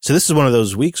So this is one of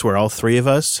those weeks where all three of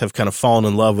us have kind of fallen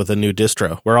in love with a new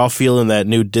distro. We're all feeling that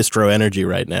new distro energy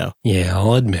right now. Yeah,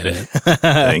 I'll admit it.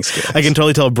 Thanks, guys. I can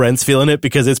totally tell Brent's feeling it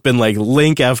because it's been like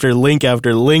link after link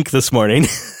after link this morning.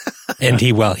 And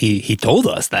he told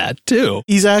us that too.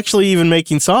 He's actually even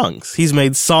making songs. He's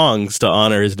made songs to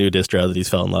honor his new distro that he's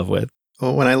fell in love with.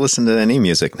 Well, when I listen to any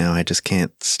music now, I just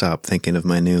can't stop thinking of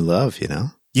my new love, you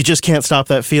know? You just can't stop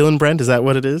that feeling, Brent? Is that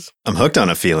what it is? I'm hooked on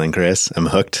a feeling, Chris. I'm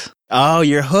hooked. Oh,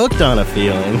 you're hooked on a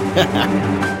feeling.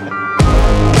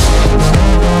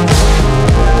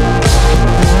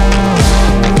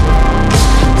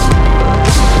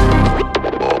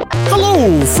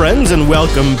 Hello, friends, and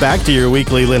welcome back to your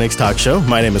weekly Linux talk show.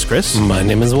 My name is Chris. My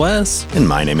name is Wes. And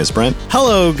my name is Brent.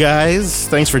 Hello, guys.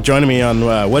 Thanks for joining me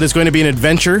on what is going to be an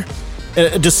adventure,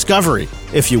 a discovery,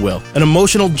 if you will, an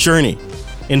emotional journey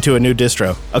into a new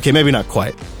distro. Okay, maybe not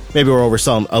quite. Maybe we're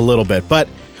overselling a little bit, but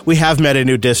we have met a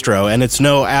new distro, and it's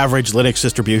no average Linux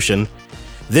distribution.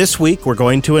 This week, we're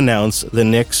going to announce the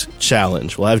Nix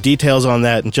Challenge. We'll have details on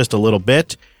that in just a little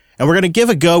bit, and we're going to give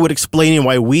a go at explaining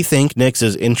why we think Nix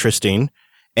is interesting.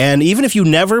 And even if you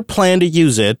never plan to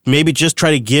use it, maybe just try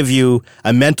to give you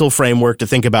a mental framework to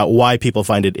think about why people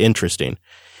find it interesting.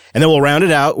 And then we'll round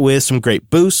it out with some great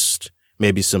boost,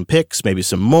 maybe some picks, maybe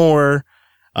some more.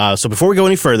 So before we go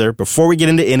any further, before we get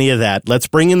into any of that, let's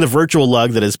bring in the virtual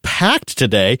lug that is packed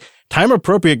today.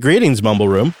 Time-appropriate greetings, Mumble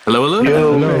Room. Hello,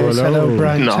 hello. Hello,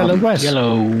 Brian. No. Hello, Wes.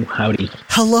 Hello, howdy.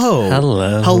 Hello.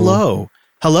 Hello. Hello.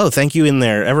 Hello. Thank you in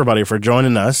there, everybody, for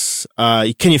joining us.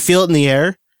 Can you feel it in the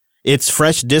air? It's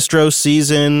fresh distro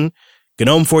season.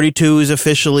 GNOME 42 is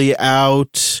officially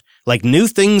out. Like, new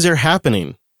things are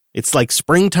happening. It's like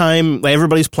springtime.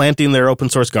 Everybody's planting their open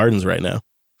source gardens right now.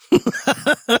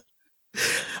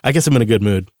 I guess I'm in a good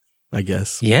mood, I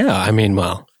guess. Yeah, I mean,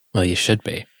 well, you should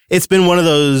be. It's been one of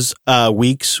those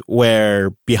weeks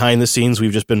where behind the scenes,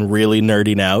 we've just been really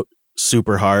nerding out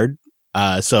super hard.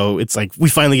 So it's like we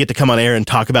finally get to come on air and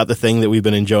talk about the thing that we've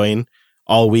been enjoying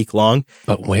all week long.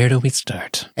 But where do we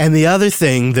start? And the other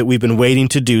thing that we've been waiting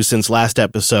to do since last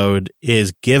episode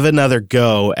is give another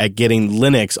go at getting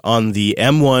Linux on the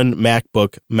M1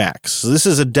 MacBook Max. So this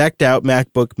is a decked out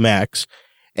MacBook Max.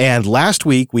 And last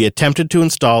week, we attempted to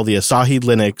install the Asahi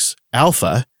Linux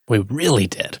Alpha. We really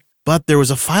did. But there was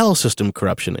a file system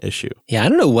corruption issue. Yeah, I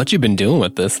don't know what you've been doing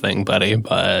with this thing, buddy,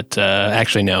 but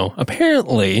actually, no.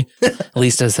 Apparently, at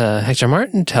least as Hector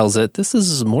Martin tells it, this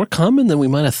is more common than we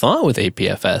might have thought with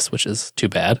APFS, which is too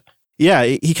bad. Yeah,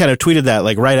 he kind of tweeted that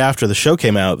like right after the show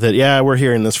came out that, yeah, we're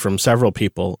hearing this from several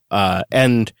people.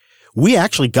 And we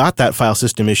actually got that file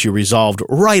system issue resolved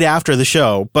right after the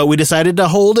show, but we decided to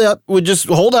hold up. We'd just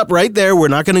hold up right there. We're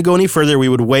not going to go any further. We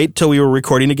would wait till we were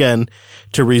recording again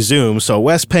to resume. So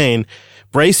Wes Payne,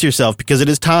 brace yourself because it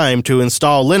is time to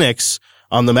install Linux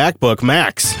on the MacBook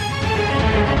Max.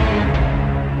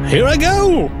 Here I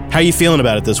go. How are you feeling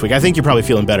about it this week? I think you're probably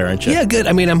feeling better, aren't you? Yeah, good.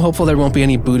 I mean, I'm hopeful there won't be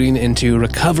any booting into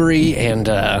recovery and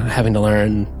having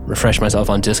to refresh myself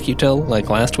on DiskUtil like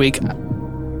last week.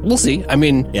 We'll see. I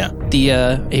mean, yeah. The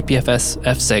APFS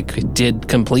FSEG did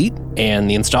complete, and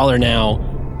the installer now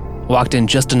walked in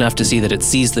just enough to see that it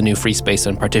sees the new free space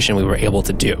and partition we were able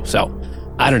to do. So,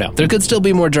 I don't know. There could still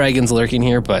be more dragons lurking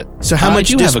here, but so how much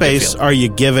disk space are you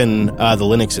given the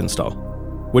Linux install?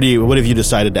 What have you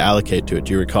decided to allocate to it?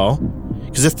 Do you recall?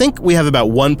 Because I think we have about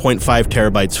 1.5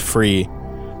 terabytes free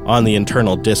on the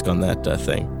internal disk on that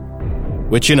thing.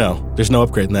 Which, there's no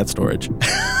upgrade in that storage.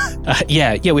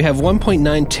 Yeah, we have 1.9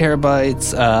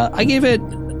 terabytes. I gave it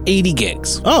 80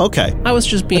 gigs. Oh, okay. I was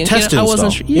just being... a test install. I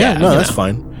wasn't sure. Yeah, that's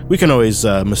fine. We can always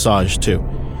massage, too.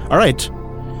 All right.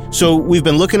 So we've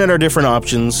been looking at our different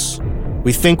options.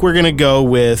 We think we're going to go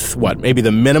with, maybe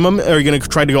the minimum? Or are you going to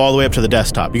try to go all the way up to the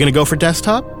desktop? You're going to go for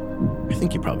desktop? I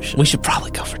think you probably should. We should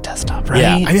probably go for desktop, right?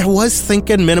 Yeah, I mean, I was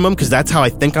thinking minimum because that's how I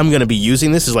think I'm going to be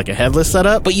using this is like a headless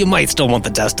setup. But you might still want the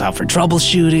desktop for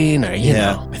troubleshooting or, you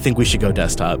know. I think we should go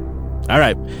desktop. All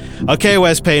right. Okay,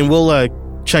 Wes Payne, we'll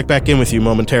check back in with you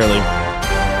momentarily.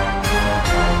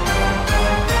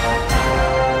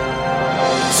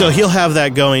 So he'll have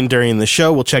that going during the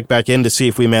show. We'll check back in to see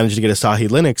if we manage to get Asahi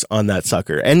Linux on that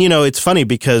sucker. And, it's funny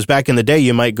because back in the day,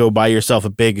 you might go buy yourself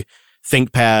a big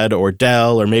ThinkPad or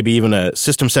Dell or maybe even a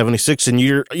System 76, and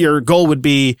your goal would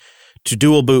be to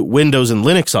dual boot Windows and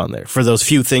Linux on there for those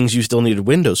few things you still needed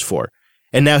Windows for.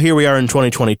 And now here we are in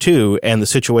 2022, and the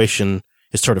situation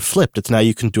is sort of flipped. It's now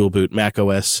you can dual boot Mac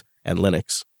OS and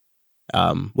Linux,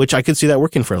 which I could see that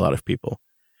working for a lot of people.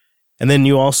 And then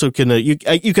you also can you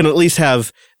can at least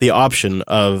have the option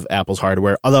of Apple's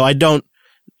hardware. Although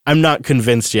I'm not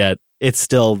convinced yet. It's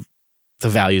still the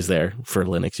value's there for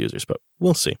Linux users, but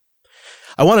we'll see.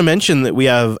 I want to mention that we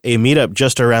have a meetup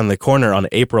just around the corner on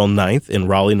April 9th in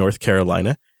Raleigh, North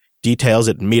Carolina. Details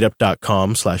at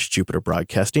meetup.com/Jupiter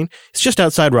Broadcasting. It's just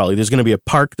outside Raleigh. There's going to be a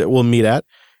park that we'll meet at,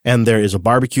 and there is a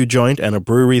barbecue joint and a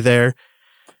brewery there.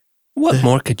 What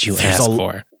more could you ask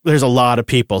for? There's a lot of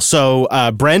people. So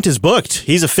Brent is booked.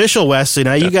 He's official, Wes. So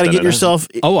now you got to get yourself...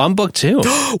 Oh, I'm booked too.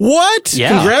 What? Yeah.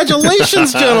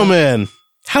 Congratulations, gentlemen.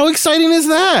 How exciting is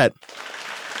that?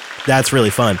 That's really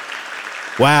fun.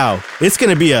 Wow. It's going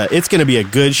to be a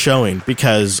good showing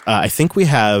because I think we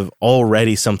have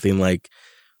already something like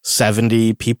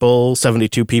 72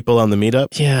 people on the meetup.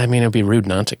 Yeah, I mean, it'd be rude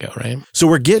not to go, right? So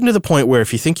we're getting to the point where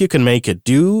if you think you can make it,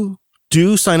 do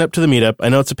sign up to the meetup. I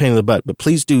know it's a pain in the butt, but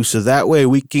please do. So that way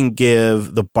we can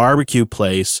give the barbecue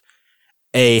place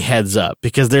a heads up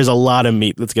because there's a lot of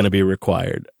meat that's going to be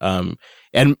required.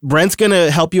 And Brent's going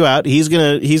to help you out. He's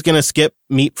going to skip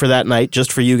meat for that night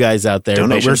just for you guys out there.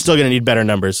 Donations. But we're still going to need better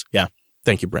numbers. Yeah.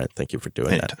 Thank you, Brent. Thank you for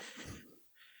doing that.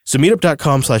 So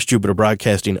meetup.com/Jupiter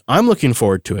Broadcasting. I'm looking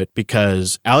forward to it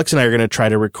because Alex and I are going to try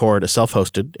to record a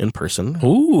self-hosted in person.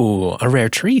 Ooh, a rare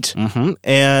treat. Mm-hmm.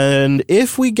 And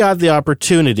if we got the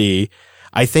opportunity,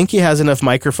 I think he has enough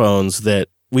microphones that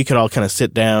we could all kind of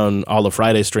sit down all of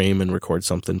Friday stream and record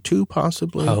something too,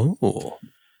 possibly. Oh.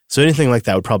 So anything like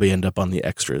that would probably end up on the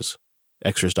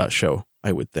extras.show,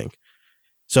 I would think.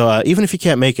 So even if you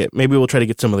can't make it, maybe we'll try to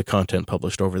get some of the content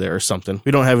published over there or something.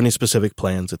 We don't have any specific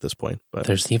plans at this point. But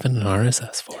there's even an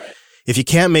RSS for it. If you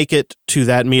can't make it to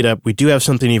that meetup, we do have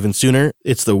something even sooner.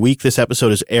 It's the week this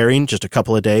episode is airing, just a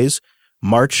couple of days,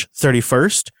 March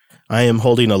 31st. I am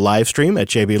holding a live stream at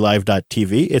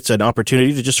jblive.tv. It's an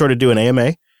opportunity to just sort of do an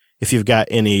AMA. If you've got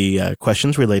any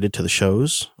questions related to the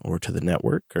shows or to the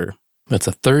network or... It's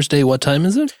a Thursday. What time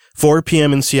is it? 4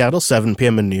 p.m. in Seattle, 7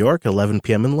 p.m. in New York, 11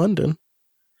 p.m. in London.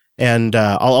 And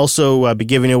I'll also be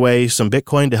giving away some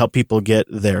Bitcoin to help people get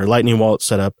their Lightning wallet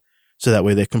set up so that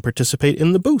way they can participate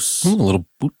in the boost. A little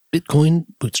Bitcoin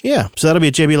boost. Yeah. So that'll be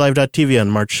at jblive.tv on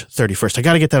March 31st. I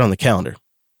got to get that on the calendar.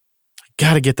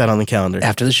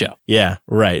 After the show. Yeah,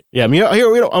 right. Yeah.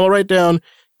 I'll write down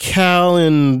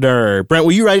calendar. Brent,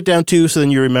 will you write it down too so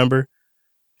then you remember?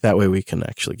 That way we can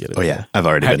actually get it. Oh, yeah. I've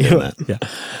already been doing that. Yeah.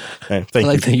 Right, I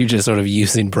like that you're just sort of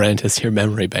using Brent as your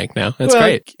memory bank now. That's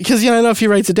great. Because, I know if he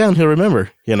writes it down, he'll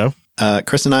remember,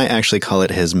 Chris and I actually call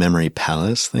it his memory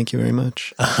palace. Thank you very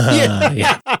much.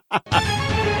 Yeah.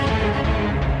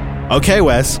 Okay,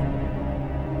 Wes.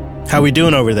 How we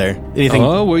doing over there? Anything?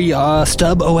 Oh, we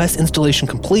Stub OS installation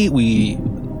complete. We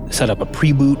set up a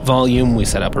pre-boot volume. We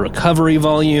set up a recovery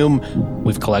volume.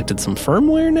 We've collected some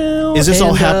firmware now. Is this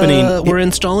all happening? We're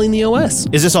installing the OS.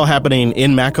 Is this all happening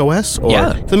in Mac OS? Or, yeah.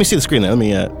 Let me see the screen there. Let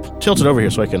me tilt it over here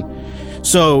so I can.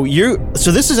 So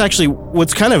this is actually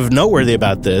what's kind of noteworthy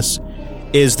about this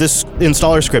is this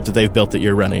installer script that they've built that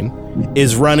you're running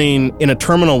is running in a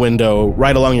terminal window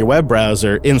right along your web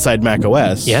browser inside Mac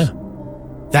OS. Yeah.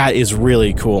 That is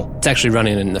really cool. It's actually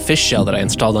running in the fish shell that I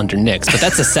installed under Nix, but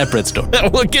that's a separate story.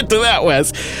 We'll get to that,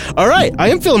 Wes. All right. I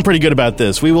am feeling pretty good about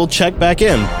this. We will check back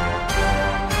in.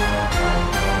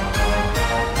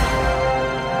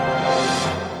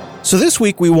 So this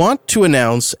week, we want to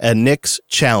announce a Nix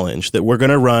challenge that we're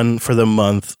going to run for the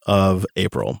month of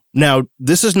April. Now,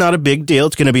 this is not a big deal.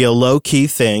 It's going to be a low-key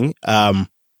thing.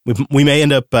 We may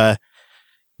end up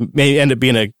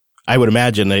being I would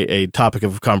imagine, a topic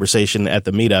of conversation at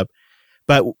the meetup.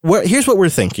 But here's what we're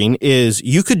thinking is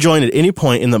you could join at any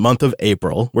point in the month of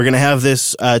April. We're going to have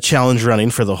this challenge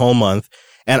running for the whole month.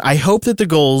 And I hope that the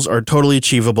goals are totally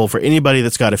achievable for anybody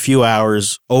that's got a few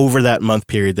hours over that month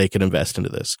period they can invest into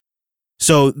this.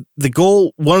 So the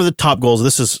goal, one of the top goals,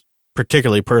 this is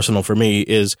particularly personal for me,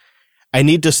 is I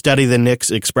need to study the Nix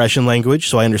expression language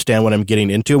so I understand what I'm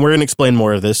getting into. And we're going to explain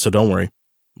more of this, so don't worry.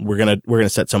 We're going to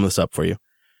set some of this up for you.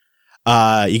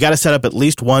 You got to set up at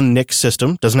least one Nix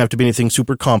system. Doesn't have to be anything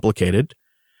super complicated.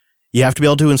 You have to be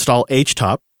able to install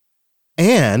HTOP,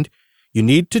 and you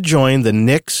need to join the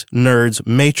Nix Nerds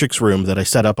Matrix room that I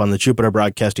set up on the Jupiter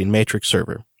Broadcasting Matrix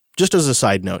server. Just as a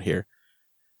side note here,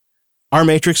 our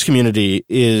Matrix community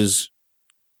is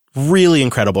really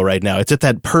incredible right now. It's at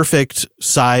that perfect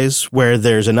size where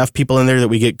there's enough people in there that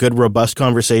we get good, robust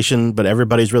conversation, but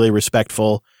everybody's really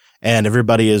respectful and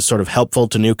everybody is sort of helpful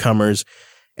to newcomers.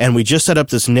 And we just set up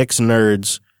this Nix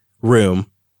Nerds room,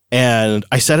 and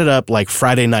I set it up like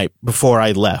Friday night before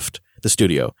I left the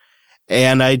studio.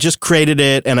 And I just created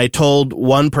it, and I told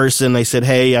one person, I said,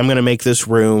 hey, I'm going to make this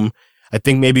room. I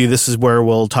think maybe this is where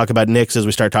we'll talk about Nix as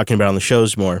we start talking about it on the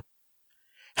shows more.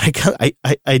 I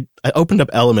opened up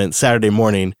Element Saturday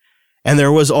morning, and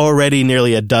there was already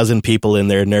nearly a dozen people in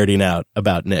there nerding out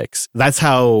about Nix. That's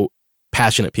how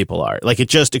passionate people are. Like, it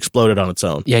just exploded on its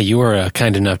own. Yeah, you were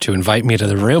kind enough to invite me to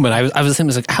the room, and I was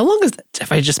like, how long is that?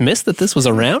 Have I just missed that this was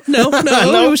around? No,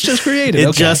 it was just created.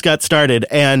 It just got started,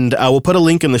 and we'll put a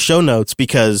link in the show notes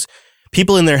because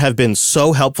people in there have been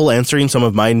so helpful answering some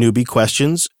of my newbie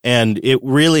questions, and it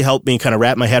really helped me kind of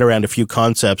wrap my head around a few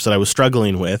concepts that I was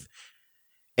struggling with.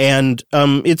 And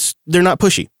they're not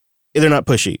pushy. They're not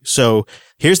pushy. So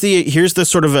here's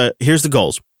the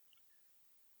goals.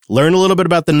 Learn a little bit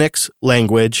about the Nix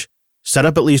language, set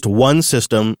up at least one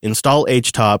system, install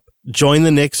HTOP, join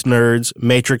the Nix Nerds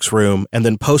Matrix room, and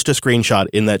then post a screenshot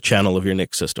in that channel of your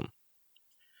Nix system.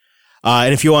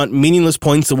 And if you want meaningless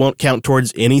points that won't count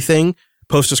towards anything,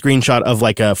 post a screenshot of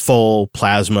like a full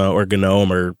Plasma or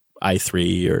GNOME or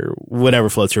i3 or whatever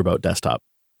floats your boat desktop.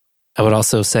 I would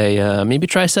also say maybe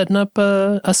try setting up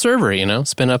a server,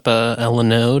 spin up a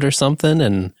Linode or something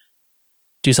and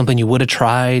do something you would have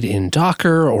tried in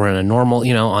Docker or in a normal,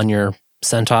 on your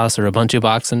CentOS or Ubuntu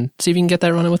box and see if you can get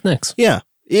that running with Nix. Yeah,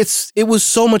 it was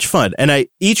so much fun. And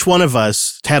each one of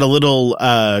us had a little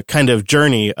kind of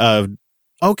journey of,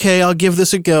 okay, I'll give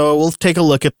this a go. We'll take a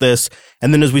look at this.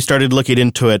 And then as we started looking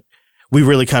into it, we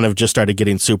really kind of just started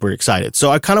getting super excited.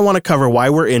 So I kind of want to cover why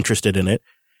we're interested in it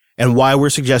and why we're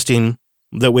suggesting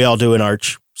that we all do an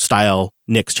Arch-style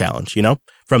Nix challenge,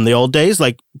 from the old days,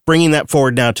 like bringing that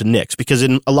forward now to Nix. Because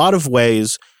in a lot of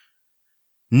ways,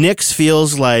 Nix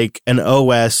feels like an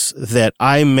OS that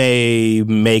I may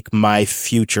make my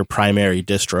future primary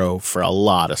distro for a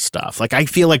lot of stuff. Like, I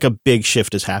feel like a big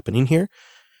shift is happening here.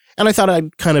 And I thought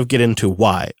I'd kind of get into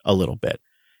why a little bit.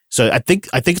 So I think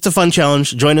it's a fun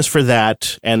challenge. Join us for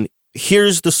that. And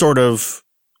here's the sort of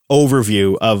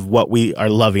overview of what we are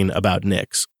loving about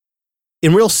Nix.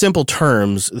 In real simple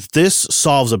terms, this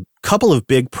solves a couple of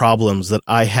big problems that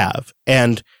I have.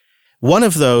 And one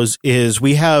of those is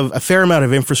we have a fair amount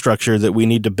of infrastructure that we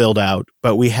need to build out,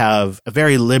 but we have a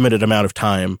very limited amount of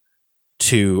time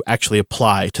to actually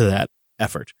apply to that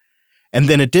effort. And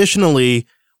then additionally,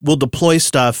 we'll deploy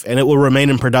stuff and it will remain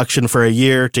in production for a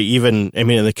year to even, in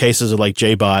the cases of like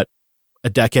JBot, a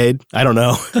decade. I don't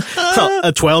know.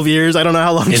 12 years. I don't know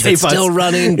how long. Is it still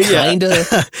running? Kinda.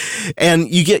 Yeah. And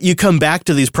you come back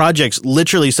to these projects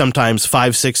literally sometimes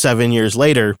 5, 6, 7 years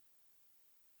later,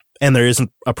 and there isn't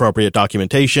appropriate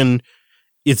documentation.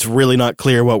 It's really not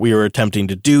clear what we were attempting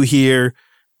to do here.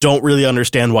 Don't really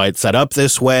understand why it's set up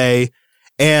this way.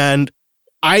 And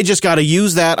I just got to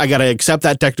use that. I got to accept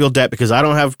that technical debt because I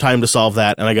don't have time to solve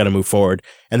that, and I got to move forward.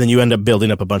 And then you end up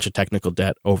building up a bunch of technical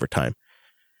debt over time.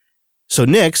 So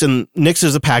Nix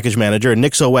is a package manager, and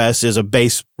NixOS is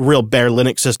a real bare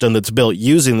Linux system that's built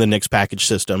using the Nix package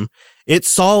system. It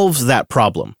solves that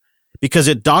problem because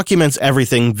it documents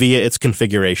everything via its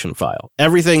configuration file.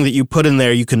 Everything that you put in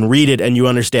there, you can read it and you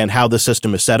understand how the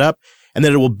system is set up, and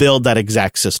then it will build that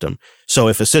exact system. So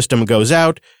if a system goes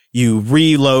out, you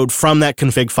reload from that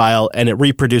config file and it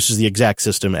reproduces the exact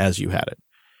system as you had it.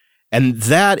 And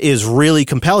that is really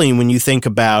compelling when you think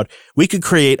about, we could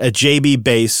create a JB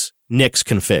base Nix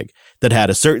config that had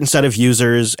a certain set of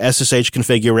users, SSH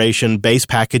configuration, base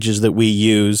packages that we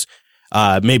use,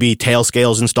 maybe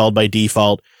Tailscales installed by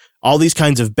default, all these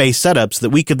kinds of base setups that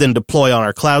we could then deploy on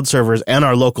our cloud servers and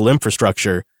our local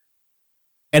infrastructure.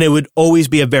 And it would always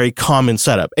be a very common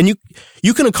setup. And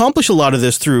you can accomplish a lot of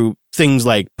this through things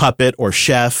like Puppet or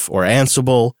Chef or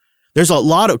Ansible. There's a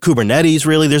lot of Kubernetes,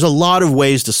 really. There's a lot of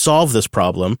ways to solve this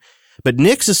problem. But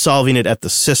Nix is solving it at the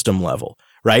system level,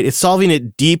 right? It's solving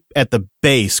it deep at the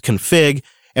base config.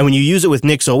 And when you use it with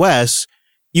NixOS,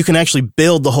 you can actually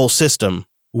build the whole system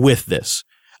with this.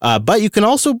 But you can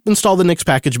also install the Nix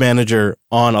package manager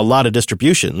on a lot of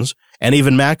distributions and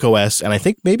even Mac OS and I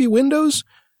think maybe Windows.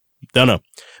 Don't know.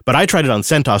 But I tried it on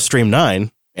CentOS Stream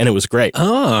 9 and it was great.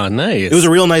 Oh, nice. It was a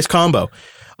real nice combo.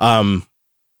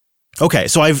 Okay,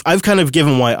 so I've kind of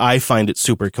given why I find it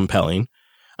super compelling.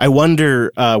 I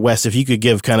wonder, Wes, if you could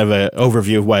give kind of an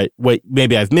overview of what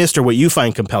maybe I've missed or what you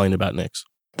find compelling about Nix.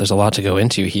 There's a lot to go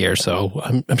into here,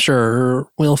 so I'm sure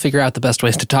we'll figure out the best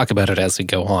ways to talk about it as we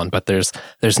go on. But there's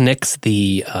Nix,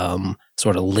 the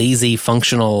sort of lazy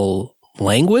functional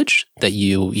language that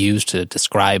you use to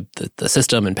describe the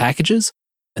system and packages.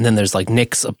 And then there's like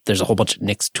Nix, there's a whole bunch of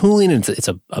Nix tooling. And it's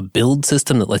a build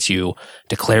system that lets you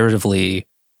declaratively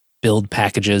build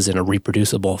packages in a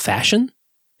reproducible fashion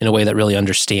in a way that really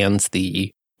understands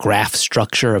the graph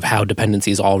structure of how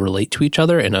dependencies all relate to each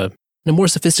other in a more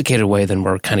sophisticated way than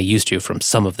we're kind of used to from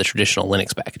some of the traditional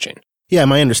Linux packaging. Yeah,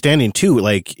 my understanding too,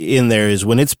 like in there is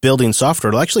when it's building software,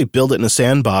 it'll actually build it in a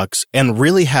sandbox and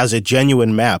really has a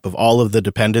genuine map of all of the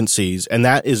dependencies. And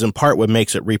that is in part what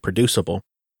makes it reproducible.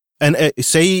 And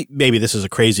say, maybe this is a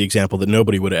crazy example that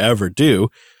nobody would ever do,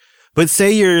 but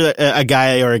say you're a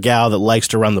guy or a gal that likes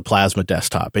to run the Plasma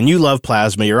desktop, and you love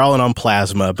Plasma, you're all in on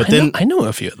Plasma, but I know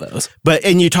a few of those.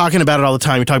 And you're talking about it all the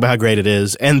time, you talk about how great it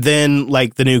is, and then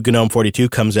like the new GNOME 42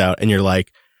 comes out, and you're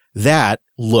like, that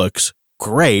looks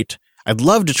great. I'd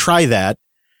love to try that,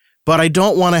 but I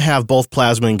don't want to have both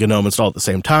Plasma and GNOME installed at the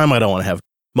same time. I don't want to have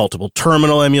multiple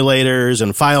terminal emulators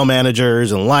and file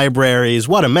managers and libraries.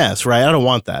 What a mess, right? I don't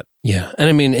want that. Yeah. And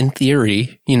I mean, in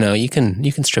theory, you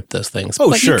can strip those things. Oh,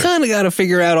 but sure. You kind of got to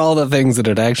figure out all the things that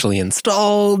it actually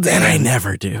installed. And I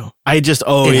never do. I just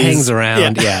always... It hangs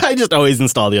around, yeah. I just always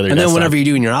install the other And desktop. then whenever you're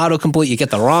doing your autocomplete, you get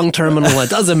the wrong terminal. It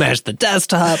doesn't match the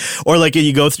desktop. Or like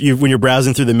you go through, when you're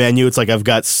browsing through the menu, it's like, I've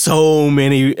got so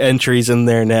many entries in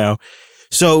there now.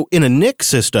 So in a NIC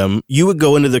system, you would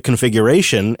go into the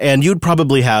configuration and you'd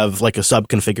probably have like a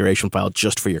sub-configuration file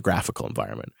just for your graphical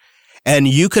environment. And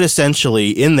you could essentially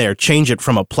in there change it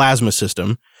from a Plasma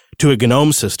system to a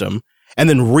GNOME system and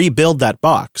then rebuild that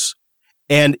box.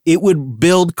 And it would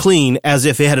build clean as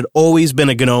if it had always been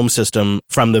a GNOME system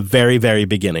from the very, very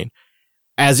beginning,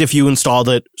 as if you installed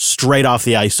it straight off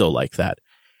the ISO like that.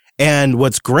 And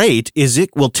what's great is it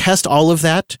will test all of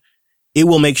that. It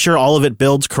will make sure all of it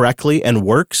builds correctly and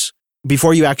works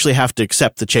before you actually have to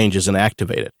accept the changes and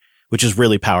activate it, which is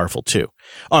really powerful too.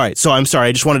 All right. So I'm sorry.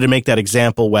 I just wanted to make that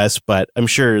example, Wes, but I'm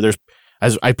sure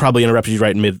I probably interrupted you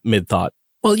right in mid thought.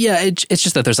 Well, yeah, it's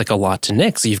just that there's like a lot to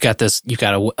NIC. So you've got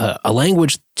a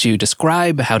language to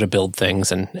describe how to build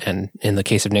things and in the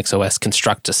case of NixOS,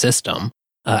 construct a system.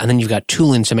 And then you've got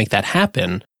tooling to make that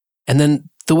happen. And then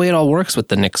the way it all works with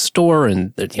the Nix store,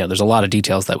 and there's a lot of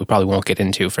details that we probably won't get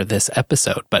into for this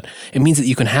episode, but it means that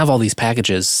you can have all these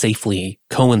packages safely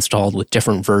co-installed with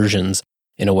different versions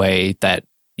in a way that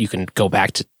you can go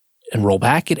back to and roll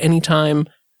back at any time.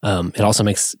 It also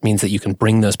means that you can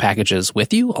bring those packages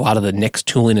with you. A lot of the Nix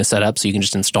tooling is set up so you can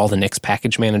just install the Nix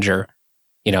package manager.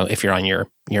 If you're on your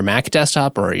Mac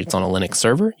desktop or it's on a Linux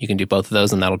server, you can do both of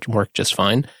those and that'll work just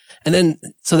fine. And then,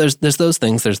 so there's those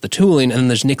things, there's the tooling, and then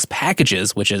there's Nix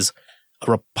packages, which is a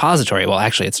repository. Well,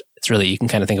 actually, it's really, you can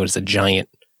kind of think of it as a giant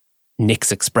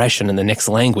Nix expression in the Nix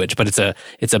language, but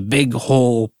it's a big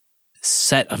whole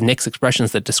set of Nix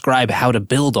expressions that describe how to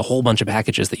build a whole bunch of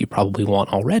packages that you probably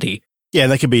want already. Yeah,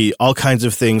 and that could be all kinds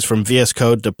of things from VS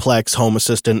Code to Plex, Home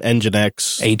Assistant,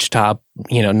 Nginx, HTOP,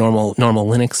 normal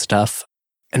Linux stuff.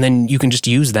 And then you can just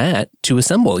use that to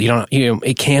assemble.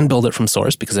 It can build it from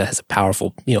source because it has a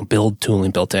powerful, build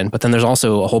tooling built in. But then there's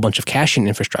also a whole bunch of caching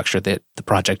infrastructure that the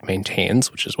project maintains,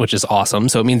 which is awesome.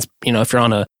 So it means, if you're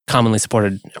on a commonly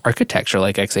supported architecture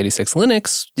like x86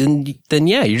 Linux, then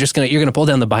yeah, you're gonna pull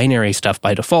down the binary stuff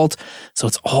by default. So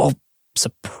it's all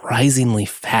surprisingly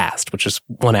fast, which is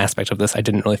one aspect of this I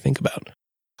didn't really think about.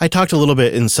 I talked a little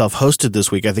bit in self-hosted this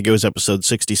week. I think it was episode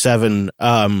 67.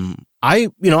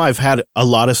 I've had a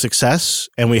lot of success,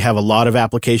 and we have a lot of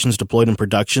applications deployed in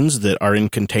productions that are in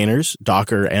containers,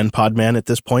 Docker and Podman at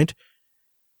this point.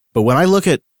 But when I look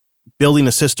at building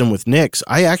a system with Nix,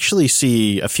 I actually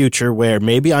see a future where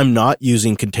maybe I'm not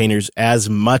using containers as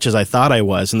much as I thought I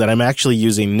was, and that I'm actually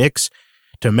using Nix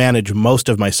to manage most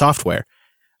of my software,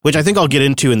 which I think I'll get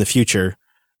into in the future,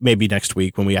 maybe next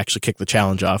week when we actually kick the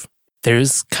challenge off.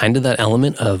 There's kind of that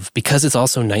element of, because it's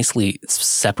also nicely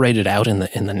separated out in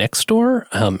the Nix store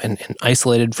and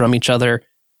isolated from each other,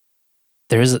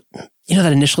 there's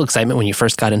that initial excitement when you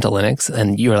first got into Linux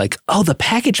and you were like, oh, the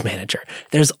package manager,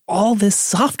 there's all this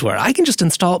software I can just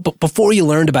install. But before you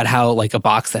learned about how like a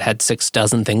box that had 6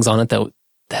 dozen things on it that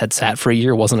had sat for a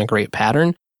year wasn't a great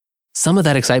pattern, some of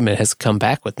that excitement has come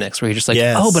back with Nix, where you're just like,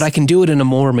 yes. Oh, but I can do it in a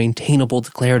more maintainable,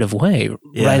 declarative way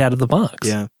right out of the box.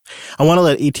 Yeah. I want to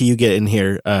let ETU get in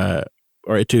here,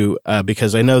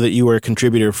 because I know that you were a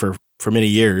contributor for many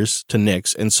years to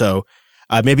Nix. And so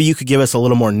maybe you could give us a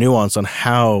little more nuance on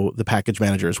how the package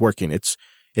manager is working. It's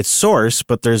source,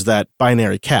 but there's that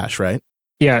binary cache, right?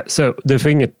 Yeah. So the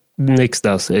thing Nix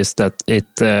does is that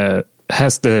it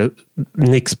has the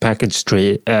Nix package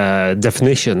tree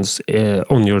definitions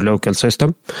on your local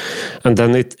system, and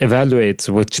then it evaluates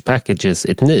which packages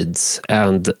it needs,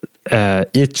 and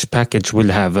each package will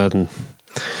have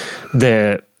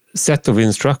the set of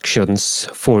instructions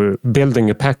for building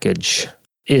a package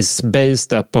is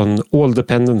based upon all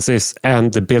dependencies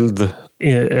and the build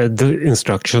the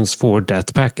instructions for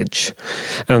that package,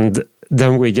 and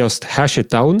then we just hash it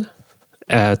down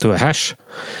to a hash,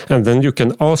 and then you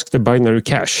can ask the binary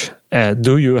cache,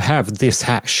 do you have this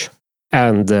hash?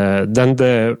 And then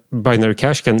the binary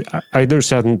cache can either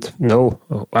send, no,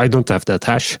 I don't have that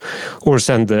hash, or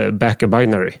send back a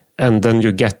binary. And then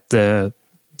you get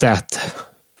that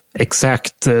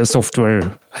exact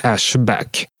software hash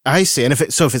back. I see. And if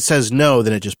it says no,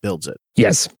 then it just builds it.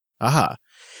 Yes. Aha.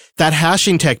 That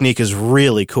hashing technique is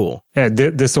really cool.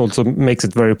 This also makes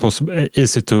it very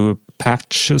easy to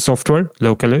patch software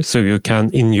locally. So you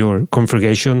can, in your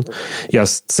configuration,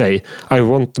 just say, I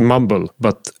want Mumble,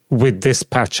 but with this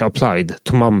patch applied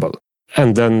to Mumble.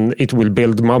 And then it will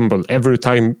build Mumble every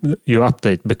time you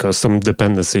update because some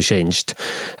dependency changed.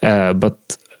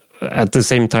 But at the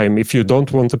same time, if you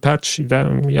don't want a patch,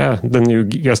 then you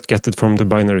just get it from the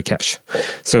binary cache.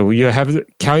 So you have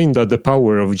kind of the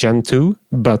power of Gen 2,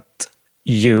 but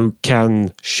you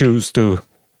can choose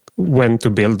when to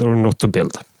build or not to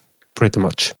build, pretty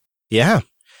much. Yeah.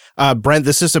 Brent,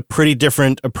 this is a pretty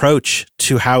different approach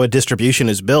to how a distribution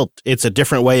is built. It's a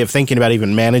different way of thinking about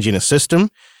even managing a system.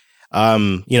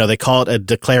 They call it a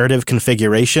declarative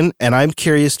configuration, and I'm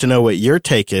curious to know what your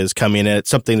take is coming at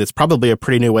something that's probably a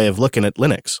pretty new way of looking at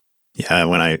Linux. Yeah,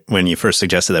 when you first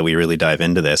suggested that we really dive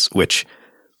into this, which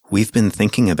we've been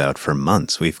thinking about for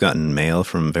months. We've gotten mail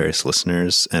from various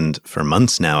listeners, and for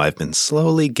months now, I've been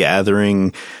slowly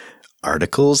gathering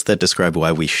articles that describe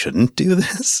why we shouldn't do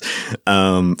this.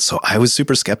 So I was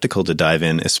super skeptical to dive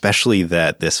in, especially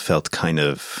that this felt kind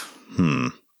of,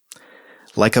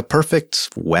 like a perfect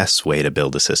Wes way to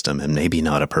build a system, and maybe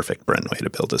not a perfect Brent way to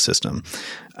build a system.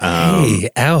 Hey,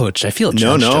 ouch. I feel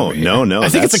judged over here. No. I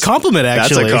think it's a compliment,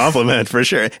 actually. That's a compliment for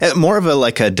sure. More of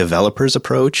a developer's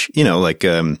approach.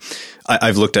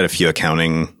 I've looked at a few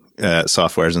accounting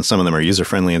softwares, and some of them are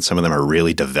user-friendly and some of them are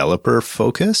really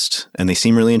developer-focused, and they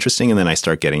seem really interesting. And then I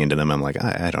start getting into them. I'm like,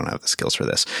 I don't have the skills for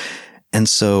this. And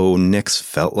so Nix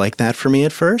felt like that for me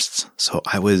at first. So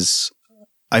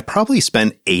I probably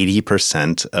spent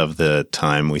 80% of the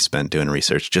time we spent doing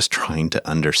research just trying to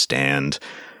understand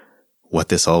what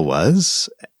this all was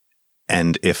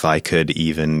and if I could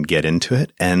even get into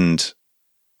it. And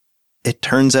it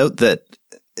turns out that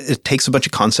it takes a bunch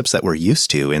of concepts that we're used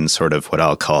to in sort of what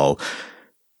I'll call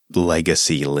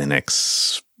legacy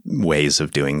Linux ways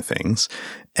of doing things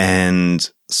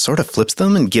and sort of flips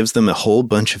them and gives them a whole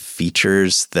bunch of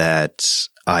features that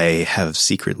I have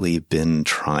secretly been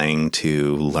trying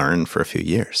to learn for a few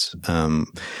years.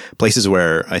 Places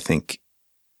where I think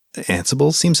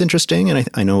Ansible seems interesting, and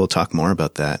I know we'll talk more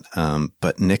about that.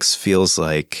 But Nix feels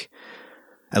like,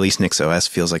 at least NixOS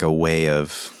feels like a way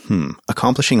of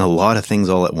accomplishing a lot of things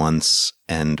all at once.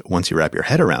 And once you wrap your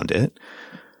head around it,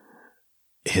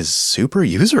 is super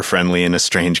user-friendly in a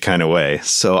strange kind of way.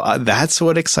 So that's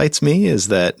what excites me, is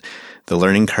that the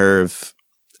learning curve,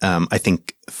 I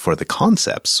think for the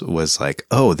concepts was like,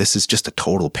 oh, this is just a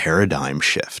total paradigm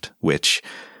shift, which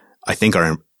I think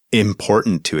are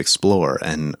important to explore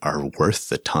and are worth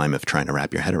the time of trying to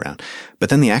wrap your head around. But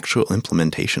then the actual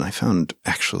implementation I found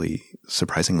actually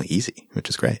surprisingly easy, which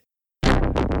is great.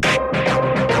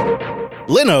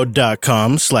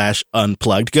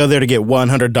 Linode.com/unplugged. Go there to get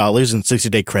 $100 in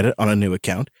 60-day credit on a new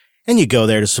account. And you go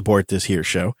there to support this here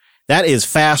show. That is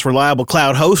fast, reliable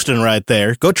cloud hosting right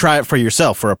there. Go try it for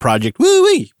yourself for a project.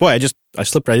 Woo-wee. Boy, I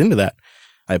slipped right into that.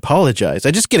 I apologize.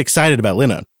 I just get excited about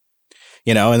Linode,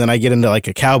 and then I get into like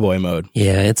a cowboy mode.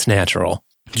 Yeah, it's natural.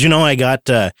 Did you know I got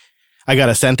a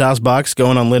CentOS box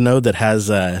going on Linode that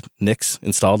has Nix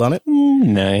installed on it?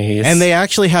 Nice. And they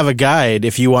actually have a guide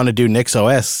if you want to do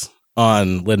NixOS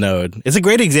on Linode. It's a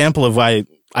great example of why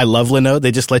I love Linode.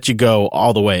 They just let you go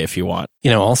all the way if you want.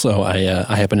 Also,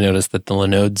 I happen to notice that the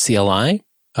Linode CLI,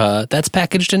 that's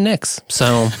packaged in Nix.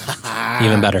 So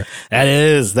even better. That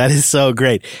is so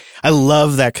great. I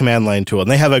love that command line tool.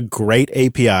 And they have a great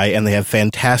API and they have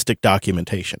fantastic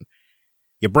documentation.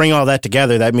 You bring all that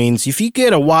together, that means if you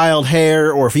get a wild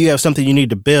hair or if you have something you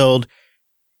need to build,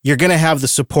 you're going to have the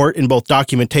support in both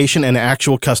documentation and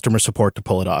actual customer support to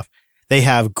pull it off. They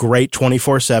have great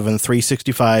 24/7,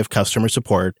 365 customer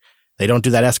support. They don't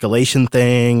do that escalation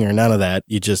thing or none of that.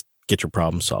 You just get your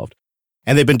problem solved.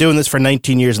 And they've been doing this for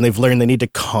 19 years, and they've learned they need to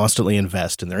constantly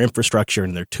invest in their infrastructure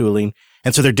and their tooling.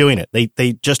 And so they're doing it.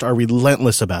 They just are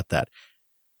relentless about that.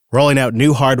 Rolling out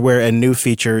new hardware and new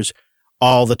features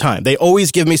all the time. They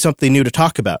always give me something new to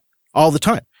talk about all the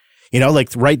time. Like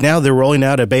right now, they're rolling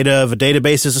out a beta of a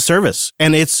database as a service,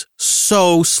 and it's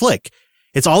so slick.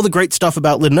 It's all the great stuff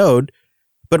about Linode,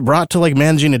 but brought to like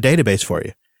managing a database for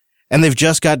you. And they've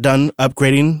just got done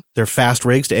upgrading their fast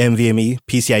rigs to NVMe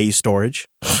PCIe storage.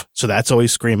 So that's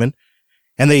always screaming.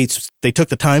 And they took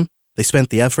the time. They spent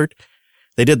the effort.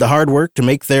 They did the hard work to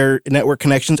make their network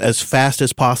connections as fast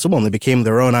as possible, and they became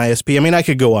their own ISP. I mean, I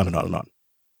could go on and on and on.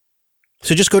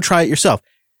 So just go try it yourself.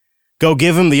 Go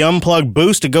give them the Unplugged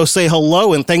boost and go say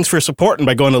hello and thanks for supporting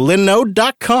by going to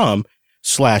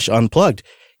linode.com/unplugged.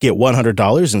 get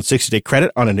 $100 in 60-day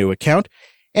credit on a new account,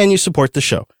 and you support the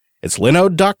show. It's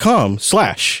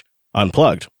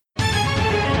linode.com/unplugged.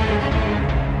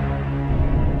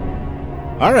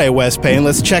 All right, Wes Payne,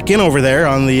 let's check in over there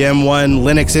on the M1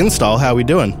 Linux install. How we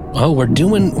doing? Oh, we're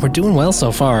doing well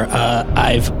so far.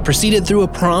 I've proceeded through a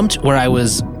prompt where I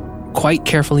was quite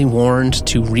carefully warned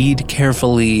to read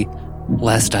carefully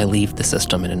lest I leave the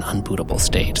system in an unbootable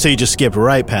state. So you just skipped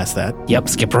right past that. Yep,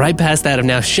 skip right past that. I've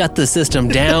now shut the system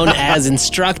down as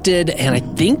instructed, and I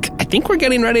think we're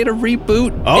getting ready to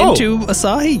reboot into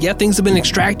Asahi. Yeah, things have been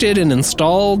extracted and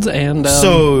installed, and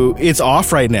so it's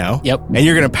off right now. Yep. And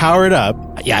you're going to power it up.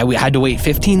 Yeah, we had to wait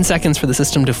 15 seconds for the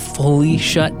system to fully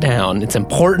shut down. It's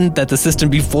important that the system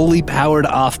be fully powered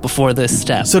off before this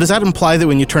step. So does that imply that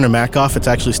when you turn a Mac off, it's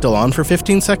actually still on for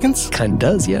 15 seconds? Kind of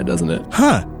does, yeah, doesn't it?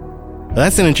 Huh. Well,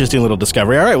 that's an interesting little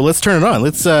discovery. All right, well, let's turn it on.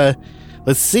 Let's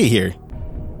see here. Do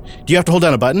you have to hold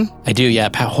down a button? I do, yeah.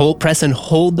 Press and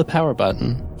hold the power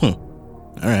button. All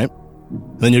right.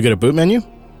 Then you'll get a boot menu?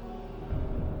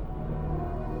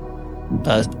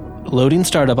 Loading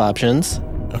startup options.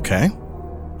 Okay.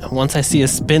 Once I see a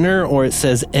spinner or it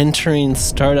says entering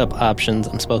startup options,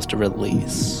 I'm supposed to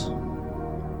release.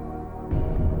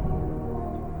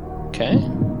 Okay.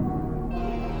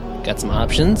 Got some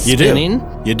options. You Spinning. do.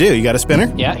 You do. You got a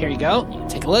spinner? Yeah, here you go.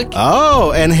 Take a look.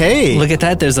 Oh, and hey. Look at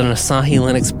that. There's an Asahi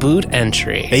Linux boot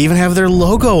entry. They even have their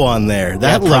logo on there.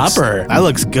 That looks proper. That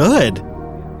looks good.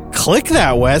 Click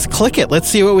that, Wes. Click it. Let's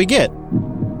see what we get.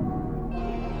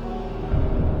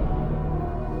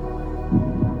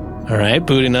 All right,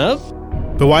 booting up.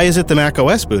 But why is it the Mac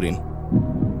OS booting?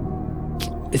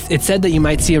 It said that you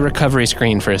might see a recovery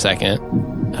screen for a second.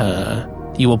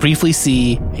 You will briefly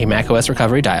see a macOS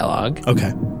recovery dialog.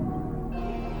 Okay.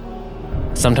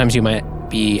 Sometimes you might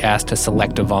be asked to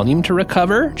select a volume to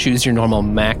recover. Choose your normal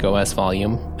macOS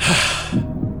volume.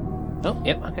 Oh,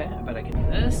 yep, okay. I bet I can do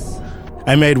this.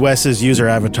 I made Wes's user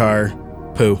avatar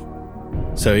poo.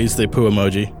 So he's the poo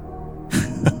emoji.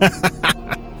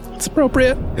 It's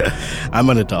appropriate. I'm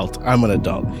an adult.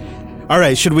 All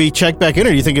right, should we check back in,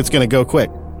 or do you think it's going to go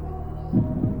quick?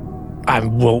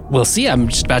 We'll see. I'm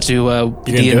just about to...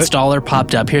 the installer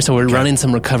popped up here, so we're running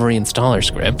some recovery installer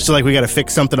script. So, we got to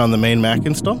fix something on the main Mac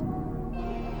install?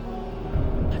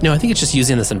 No, I think it's just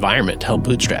using this environment to help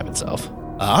bootstrap itself.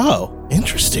 Oh,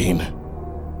 interesting.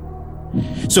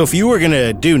 So if you were going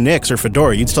to do Nix or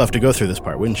Fedora, you'd still have to go through this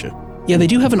part, wouldn't you? Yeah, they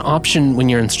do have an option when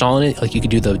you're installing it. Like, you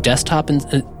could do the desktop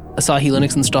Asahi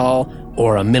Linux install,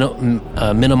 or a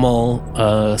minimal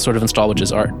sort of install, which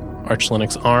is Arch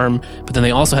Linux ARM, but then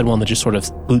they also had one that just sort of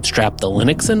bootstrapped the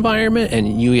Linux environment and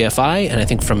UEFI, and I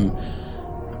think from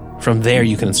there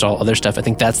you can install other stuff. I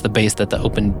think that's the base that the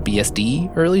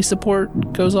OpenBSD early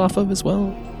support goes off of as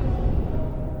well.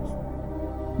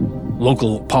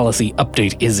 Local policy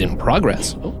update is in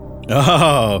progress.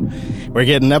 Oh, we're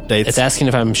getting updates. It's asking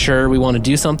if I'm sure we want to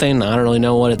do something. I don't really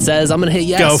know what it says. I'm going to hit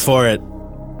yes. Go for it.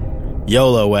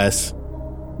 YOLO, Wes.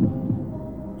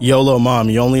 YOLO, Mom.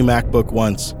 You only MacBook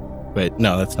once. Wait,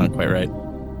 no, that's not quite right.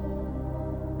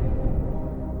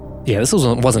 Yeah, this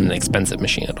wasn't an expensive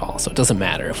machine at all, so it doesn't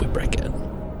matter if we break it.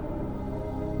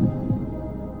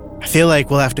 I feel like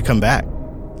we'll have to come back.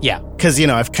 Yeah. Because,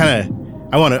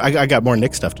 I got more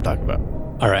Nick stuff to talk about.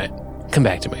 All right. Come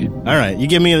back to me. All right. You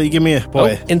give me a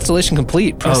boy. Oh, installation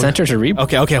complete. Press enter to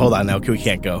reboot. Okay, hold on now. We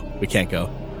can't go. We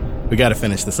got to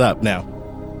finish this up now.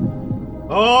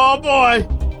 Oh, boy.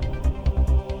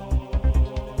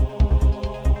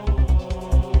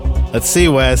 Let's see,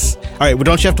 Wes. All right, well,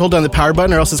 don't you have to hold down the power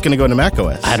button or else it's going to go into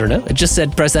macOS? I don't know. It just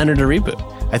said press enter to reboot.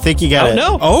 I think you got it. Oh,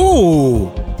 no.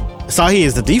 Oh, Asahi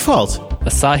is the default.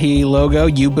 Asahi logo,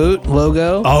 U-boot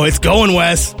logo. Oh, it's going,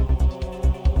 Wes.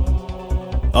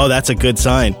 Oh, that's a good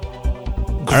sign.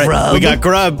 Grub. All right, we got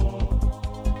Grub.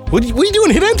 What are you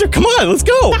doing? Hit enter. Come on, let's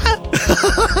go.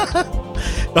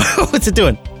 What's it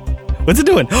doing?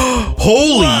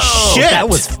 Holy shit. That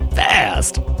was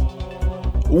fast.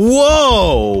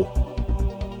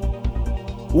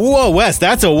 Whoa, Wes,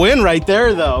 that's a win right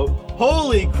there, though.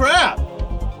 Holy crap.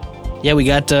 Yeah, we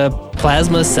got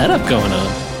Plasma setup going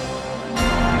on.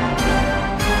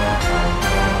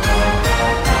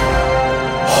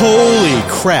 Holy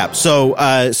crap. So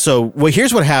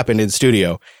here's what happened in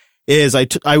studio. Is I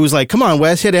was like, come on,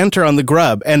 Wes, hit enter on the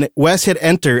Grub. And Wes hit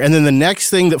enter, and then the next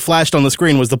thing that flashed on the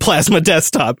screen was the Plasma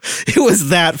desktop. It was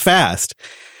that fast.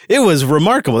 It was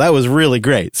remarkable. That was really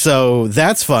great. So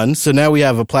that's fun. So now we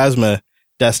have a Plasma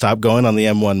desktop going on the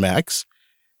M1 Max.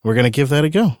 We're going to give that a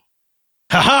go.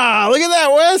 Ha-ha! Look at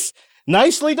that, Wes!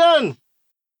 Nicely done!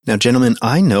 Now, gentlemen,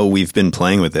 I know we've been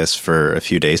playing with this for a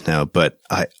few days now, but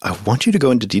I want you to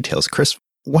go into details. Chris,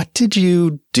 what did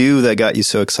you do that got you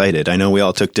so excited? I know we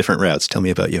all took different routes. Tell me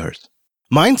about yours.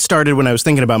 Mine started when I was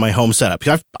thinking about my home setup.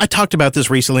 I talked about this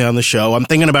recently on the show. I'm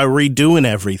thinking about redoing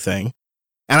everything.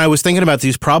 And I was thinking about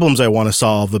these problems I want to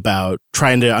solve, about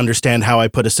trying to understand how I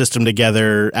put a system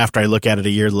together after I look at it a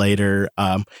year later,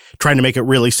 trying to make it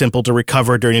really simple to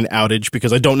recover during an outage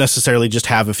because I don't necessarily just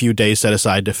have a few days set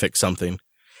aside to fix something,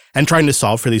 and trying to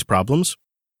solve for these problems.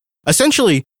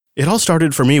 Essentially, it all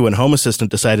started for me when Home Assistant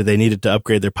decided they needed to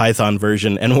upgrade their Python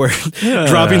version and were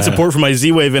dropping support for my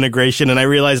Z-Wave integration, and I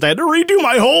realized I had to redo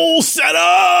my whole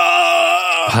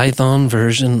setup! Python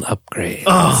version upgrade.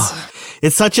 Oh.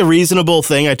 It's such a reasonable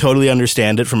thing. I totally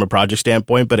understand it from a project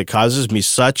standpoint, but it causes me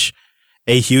such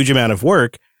a huge amount of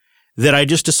work that I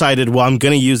just decided, well, I'm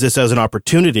going to use this as an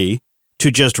opportunity to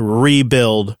just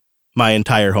rebuild my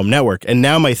entire home network. And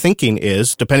now my thinking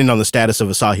is, depending on the status of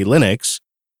Asahi Linux,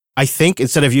 I think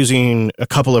instead of using a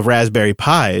couple of Raspberry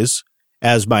Pis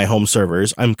as my home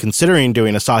servers, I'm considering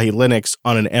doing Asahi Linux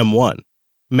on an M1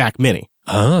 Mac Mini.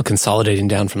 Oh, consolidating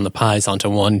down from the Pis onto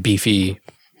one beefy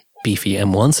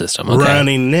M1 system. Okay.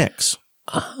 Running Nix.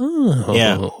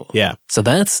 Oh. Yeah. So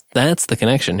that's the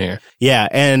connection here. Yeah,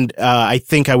 and I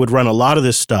think I would run a lot of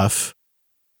this stuff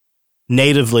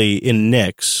natively in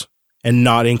Nix and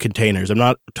not in containers. I'm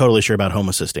not totally sure about Home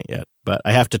Assistant yet, but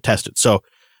I have to test it. So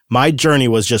my journey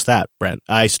was just that, Brent.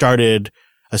 I started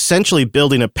essentially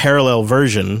building a parallel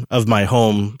version of my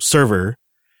home server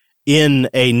in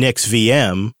a Nix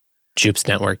VM. Jupes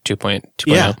Network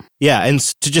 2.0. Yeah, and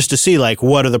to see like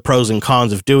what are the pros and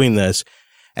cons of doing this,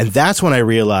 and that's when I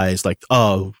realized like,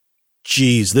 oh,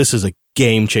 geez, this is a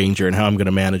game changer in how I'm going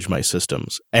to manage my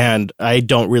systems, and I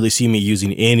don't really see me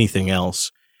using anything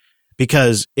else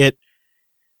because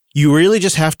you really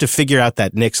just have to figure out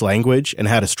that Nix language and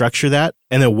how to structure that,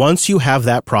 and then once you have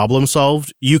that problem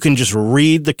solved, you can just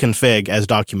read the config as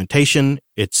documentation.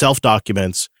 It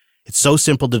self-documents. It's so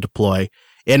simple to deploy,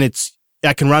 and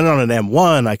I can run it on an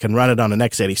M1, I can run it on an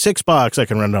x86 box, I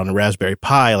can run it on a Raspberry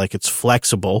Pi, like it's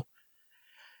flexible.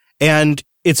 And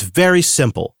it's very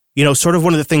simple. You know, sort of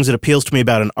one of the things that appeals to me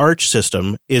about an Arch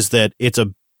system is that it's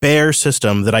a bare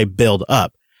system that I build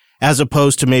up, as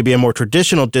opposed to maybe a more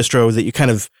traditional distro that you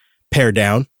kind of pare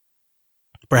down,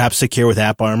 perhaps Secure with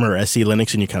AppArmor or SE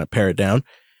Linux, and you kind of pare it down.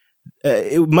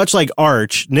 Much like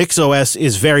Arch, NixOS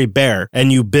is very bare,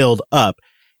 and you build up.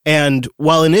 And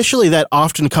while initially that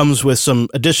often comes with some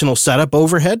additional setup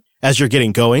overhead as you're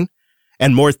getting going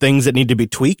and more things that need to be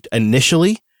tweaked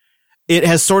initially, it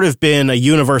has sort of been a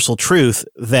universal truth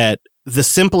that the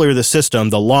simpler the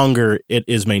system, the longer it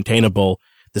is maintainable,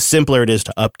 the simpler it is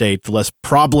to update, the less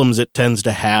problems it tends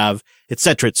to have, et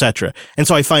cetera, et cetera. And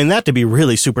so I find that to be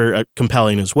really super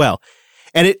compelling as well.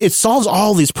 And it solves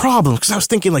all these problems because I was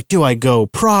thinking like, do I go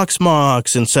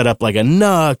Proxmox and set up like a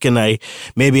NUC and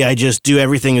maybe I just do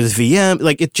everything as VM?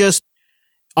 Like it just,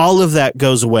 all of that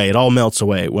goes away. It all melts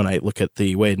away when I look at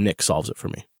the way Nix solves it for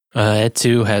me. Ed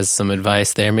too has some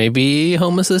advice there. Maybe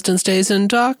Home Assistant stays in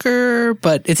Docker,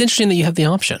 but it's interesting that you have the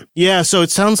option. Yeah, so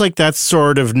it sounds like that's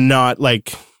sort of not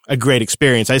like a great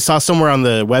experience. I saw somewhere on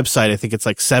the website, I think it's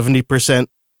like 70%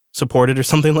 supported or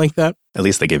something like that. At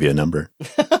least they give you a number.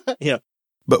 Yeah.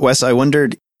 But Wes, I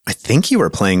wondered, I think you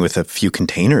were playing with a few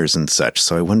containers and such,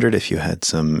 so I wondered if you had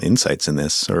some insights in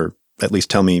this, or at least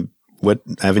tell me what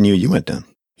avenue you went down.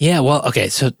 Yeah, well, okay,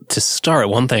 so to start,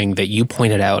 one thing that you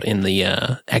pointed out in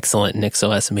the excellent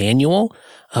NixOS manual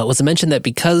was to mention that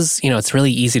because, it's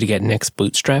really easy to get Nix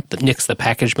bootstrapped, Nix, the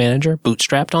package manager,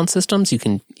 bootstrapped on systems, you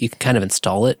can kind of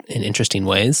install it in interesting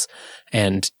ways.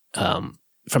 And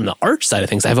from the Arch side of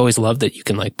things, I've always loved that you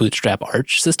can like bootstrap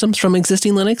Arch systems from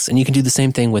existing Linux, and you can do the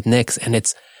same thing with Nix, and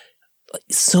it's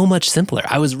so much simpler.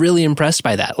 I was really impressed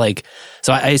by that.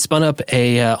 So I spun up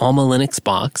a Alma Linux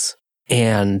box,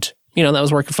 and that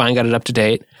was working fine, got it up to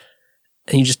date,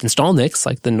 and you just install Nix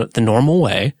like the normal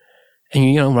way, and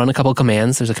you run a couple of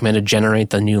commands. There's a command to generate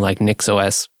the new like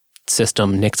NixOS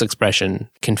system Nix expression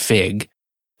config,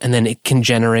 and then it can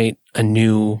generate a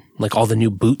new, like all the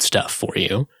new boot stuff for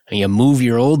you. And you move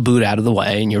your old boot out of the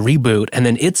way and you reboot. And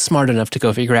then it's smart enough to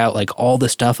go figure out like all the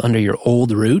stuff under your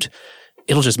old root.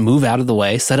 It'll just move out of the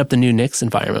way, set up the new Nix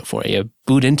environment for you,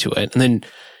 boot into it. And then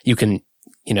you can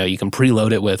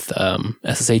preload it with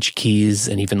SSH keys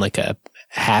and even like a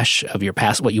hash of your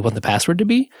what you want the password to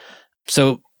be.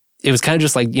 So it was kind of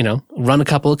just like, run a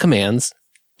couple of commands,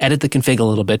 edit the config a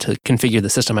little bit to configure the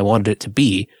system I wanted it to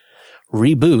be,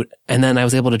 reboot, and then I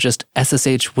was able to just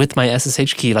SSH with my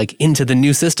SSH key like into the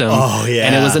new system. Oh yeah,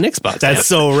 and it was an Xbox. That's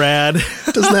so rad.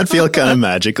 Doesn't that feel kind of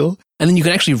magical? And then you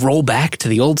can actually roll back to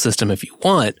the old system if you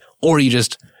want, or you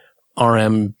just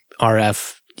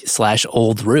RF,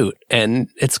 /old root, and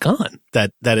it's gone.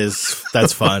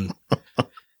 That's fun.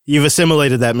 You've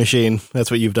assimilated that machine.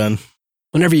 That's what you've done.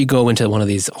 Whenever you go into one of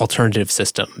these alternative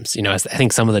systems, I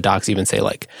think some of the docs even say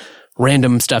like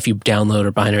random stuff you download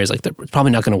or binaries, like they're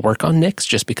probably not going to work on Nix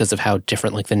just because of how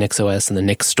different like the NixOS and the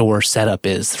Nix store setup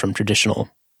is from traditional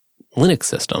Linux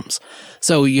systems.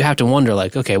 So you have to wonder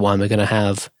like, okay, well, am I going to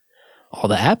have all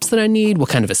the apps that I need? What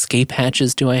kind of escape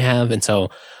hatches do I have? And so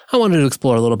I wanted to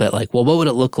explore a little bit like, well, what would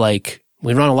it look like?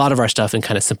 We run a lot of our stuff in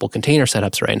kind of simple container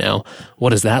setups right now. What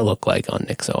does that look like on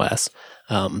NixOS?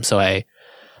 So I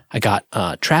got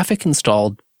Traefik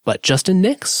installed, but just in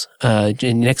Nix.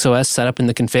 In NixOS set up in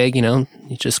the config,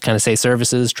 you just kind of say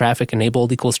services, Traefik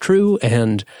enabled equals true,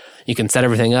 and you can set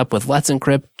everything up with Let's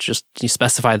Encrypt. Just you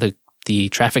specify the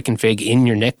Traefik config in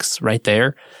your Nix right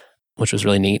there, which was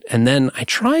really neat. And then I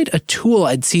tried a tool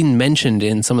I'd seen mentioned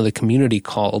in some of the community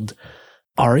called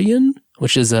Arian,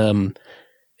 which is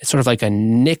it's sort of like a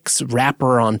Nix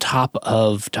wrapper on top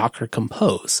of Docker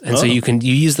Compose. And so you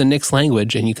use the Nix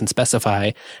language and you can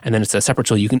specify, and then it's a separate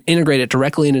tool. You can integrate it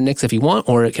directly into Nix if you want,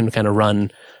 or it can kind of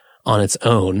run on its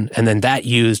own. And then that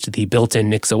used the built-in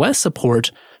NixOS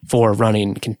support for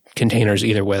running containers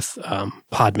either with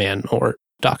Podman or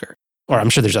Docker. Or I'm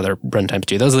sure there's other runtimes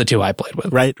too. Those are the two I played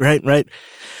with. Right.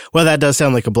 Well, that does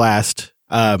sound like a blast.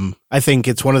 I think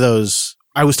it's one of those.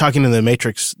 I was talking in the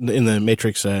Matrix Nix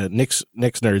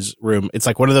Nerds room. It's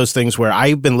like one of those things where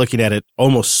I've been looking at it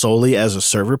almost solely as a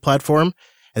server platform,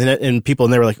 and people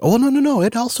and they were like, "Oh no,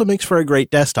 it also makes for a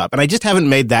great desktop." And I just haven't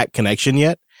made that connection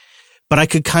yet. But I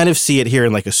could kind of see it here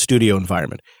in like a studio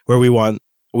environment where we want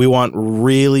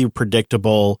really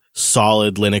predictable,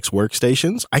 solid Linux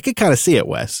workstations. I could kind of see it,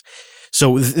 Wes.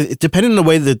 So depending on the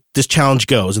way that this challenge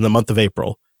goes in the month of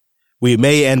April, we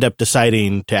may end up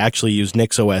deciding to actually use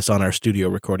NixOS on our studio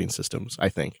recording systems, I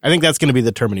think. I think that's going to be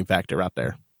the determining factor out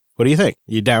there. What do you think?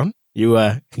 You down?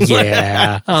 Yeah,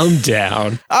 I'm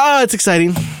down. Oh, it's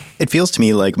exciting. It feels to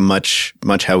me like much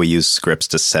how we use scripts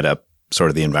to set up sort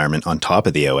of the environment on top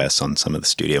of the OS on some of the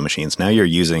studio machines. Now you're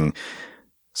using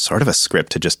sort of a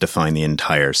script to just define the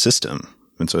entire system.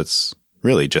 And so it's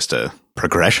really just a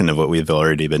progression of what we've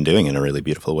already been doing in a really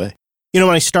beautiful way. When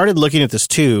I started looking at this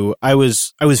too, I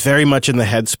was very much in the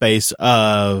headspace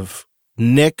of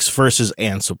Nix versus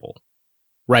Ansible,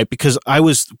 right? Because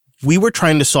we were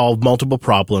trying to solve multiple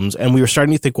problems, and we were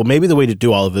starting to think, well, maybe the way to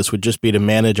do all of this would just be to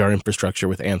manage our infrastructure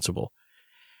with Ansible.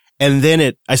 And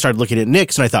then I started looking at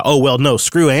Nix, and I thought, oh, well, no,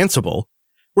 screw Ansible.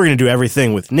 We're going to do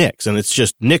everything with Nix, and it's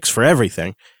just Nix for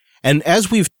everything. And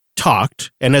as we've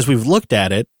talked, and as we've looked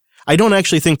at it, I don't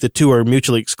actually think the two are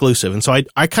mutually exclusive. And so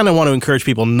I kind of want to encourage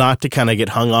people not to kind of get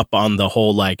hung up on the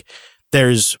whole, like,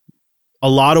 there's a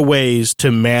lot of ways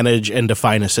to manage and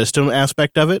define a system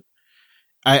aspect of it.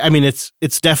 I mean, it's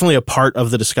definitely a part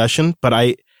of the discussion, but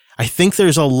I think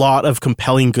there's a lot of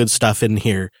compelling good stuff in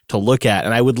here to look at.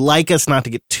 And I would like us not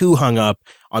to get too hung up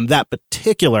on that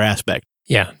particular aspect.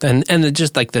 Yeah. And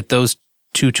just like that, those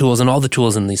two tools and all the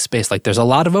tools in this space, like there's a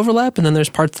lot of overlap, and then there's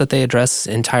parts that they address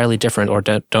entirely different or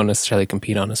don't necessarily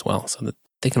compete on as well, so that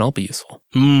they can all be useful.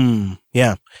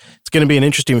 Yeah. It's going to be an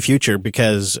interesting future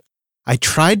because I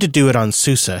tried to do it on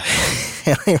SUSE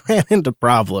and I ran into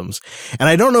problems. And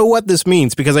I don't know what this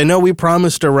means because I know we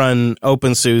promised to run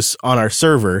OpenSUSE on our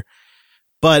server,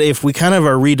 but if we kind of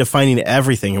are redefining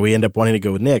everything and we end up wanting to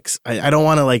go with Nix, I don't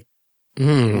want to like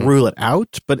rule it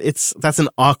out, but that's an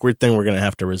awkward thing we're going to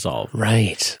have to resolve.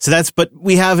 Right. So but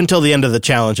we have until the end of the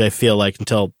challenge, I feel like,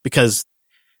 because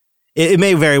it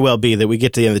may very well be that we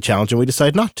get to the end of the challenge and we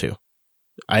decide not to.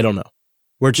 I don't know.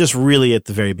 We're just really at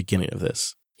the very beginning of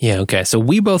this. Yeah. Okay. So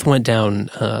we both went down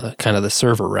kind of the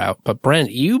server route, but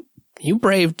Brent, you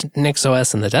braved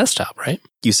NixOS in the desktop, right?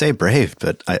 You say braved,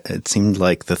 but it seemed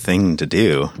like the thing to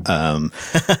do.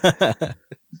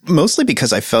 Mostly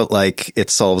because I felt like it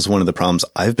solves one of the problems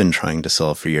I've been trying to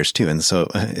solve for years too. And so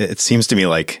it seems to me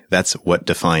like that's what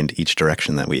defined each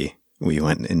direction that we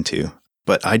went into.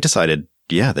 But I decided,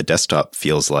 yeah, the desktop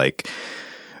feels like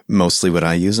mostly what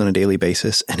I use on a daily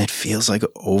basis. And it feels like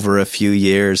over a few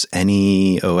years,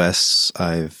 any OS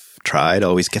I've tried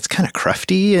always gets kind of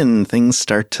crufty and things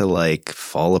start to like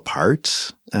fall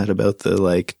apart at about the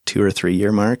like 2 or 3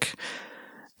 year mark.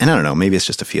 And I don't know, maybe it's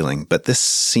just a feeling, but this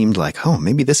seemed like, oh,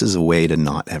 maybe this is a way to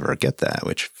not ever get that,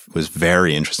 which was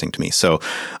very interesting to me. So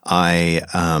I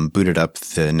booted up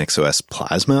the NixOS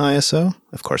Plasma ISO.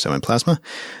 Of course, I went Plasma.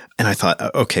 And I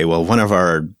thought, okay, well, one of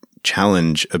our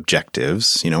challenge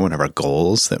objectives, one of our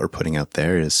goals that we're putting out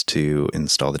there is to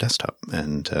install the desktop.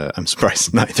 And I'm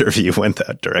surprised neither of you went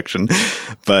that direction,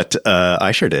 but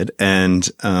I sure did. And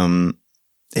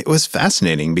It was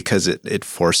fascinating because it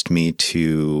forced me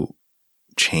to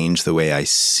change the way I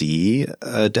see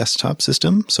a desktop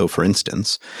system. So for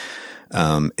instance,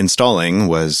 installing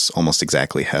was almost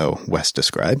exactly how Wes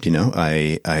described.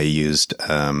 I used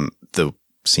the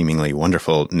seemingly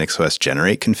wonderful NixOS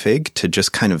generate config to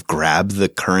just kind of grab the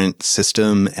current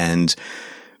system and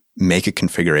make a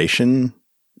configuration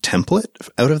template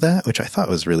out of that, which I thought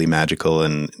was really magical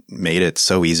and made it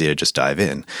so easy to just dive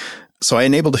in. So I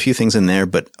enabled a few things in there,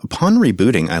 but upon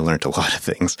rebooting, I learned a lot of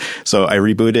things. So I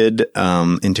rebooted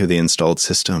into the installed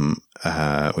system,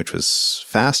 which was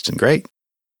fast and great.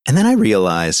 And then I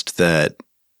realized that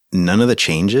none of the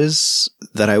changes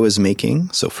that I was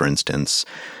making, so for instance,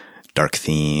 dark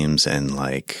themes and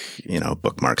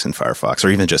bookmarks in Firefox, or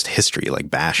even just history,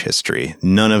 like bash history,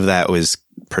 none of that was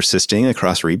persisting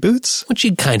across reboots. Which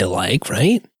you'd kind of like,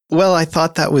 right? Well, I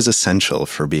thought that was essential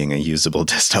for being a usable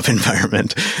desktop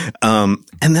environment. And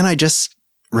then I just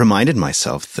reminded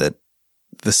myself that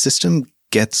the system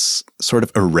gets sort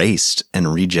of erased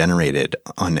and regenerated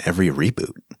on every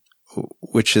reboot,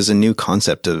 which is a new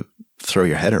concept to throw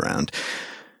your head around.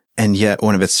 And yet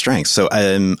one of its strengths. So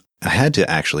I had to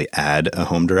actually add a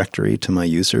home directory to my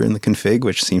user in the config,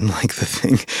 which seemed like the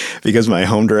thing because my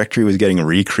home directory was getting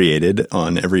recreated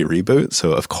on every reboot.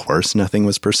 So of course nothing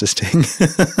was persisting.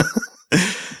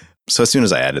 So as soon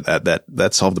as I added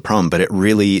that solved the problem. But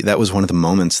that was one of the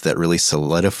moments that really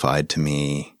solidified to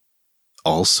me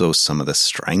also some of the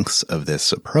strengths of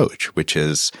this approach, which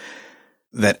is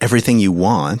that everything you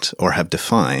want or have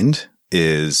defined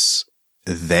is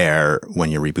there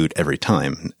when you reboot every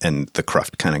time, and the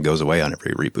cruft kind of goes away on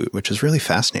every reboot, which is really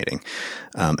fascinating.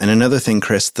 And another thing,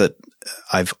 Chris, that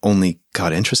I've only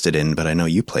got interested in, but I know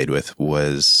you played with,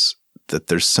 was that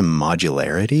there's some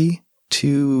modularity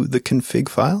to the config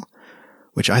file,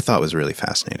 which I thought was really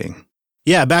fascinating.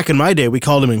 Yeah, back in my day, we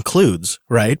called them includes,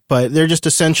 right? But they're just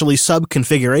essentially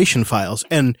sub-configuration files.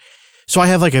 And so I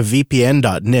have like a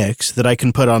vpn.nix that I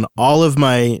can put on all of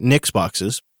my Nix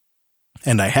boxes,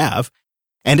 and I have.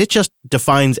 And it just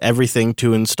defines everything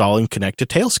to install and connect to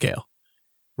Tailscale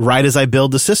right as I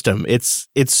build the system. It's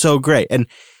so great. And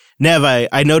Nev,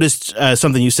 I noticed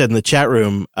something you said in the chat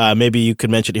room. Maybe you could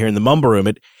mention it here in the Mumble Room.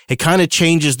 It kind of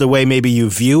changes the way maybe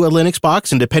you view a Linux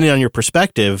box, and depending on your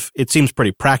perspective, it seems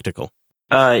pretty practical.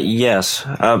 Yes.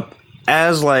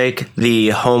 As like the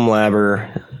home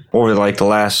labber over like the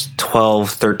last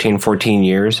 12, 13, 14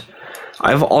 years,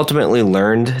 I've ultimately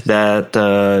learned that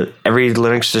every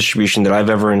Linux distribution that I've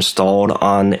ever installed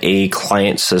on a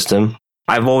client system,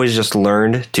 I've always just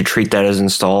learned to treat that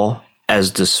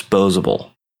as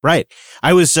disposable. Right.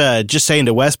 I was just saying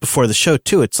to Wes before the show,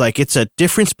 too, it's a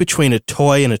difference between a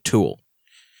toy and a tool.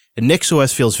 And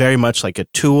NixOS feels very much like a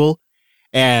tool.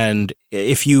 And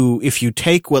if you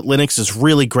take what Linux is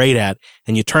really great at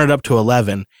and you turn it up to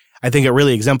 11, I think it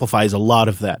really exemplifies a lot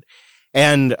of that.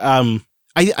 And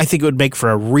I think it would make for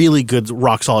a really good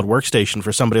rock-solid workstation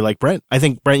for somebody like Brent. I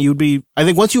think, Brent, I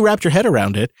think once you wrapped your head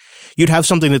around it, you'd have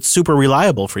something that's super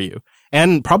reliable for you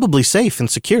and probably safe and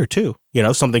secure, too.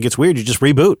 Something gets weird, you just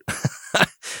reboot.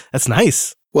 That's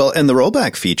nice. Well, and the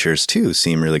rollback features, too,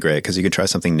 seem really great because you can try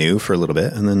something new for a little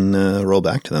bit and then roll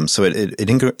back to them. So it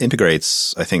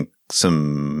integrates, I think,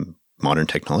 some modern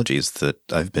technologies that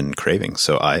I've been craving.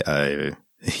 So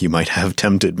you might have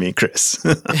tempted me, Chris.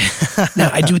 No,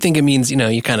 I do think it means,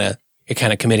 you're kind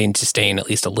of committing to staying at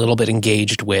least a little bit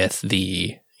engaged with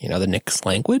the Nix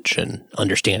language and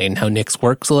understanding how Nix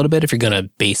works a little bit if you're going to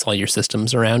base all your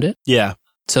systems around it. Yeah.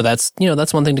 So that's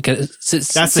one thing to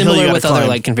similar with other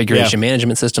like configuration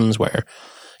management systems where,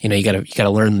 you got to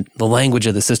learn the language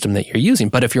of the system that you're using.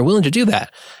 But if you're willing to do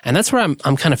that, and that's where I'm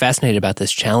kind of fascinated about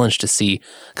this challenge to see,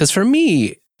 because for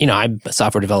me, I'm a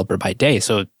software developer by day,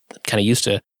 so kind of used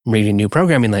to reading new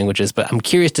programming languages, but I'm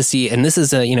curious to see, and this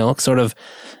is a, sort of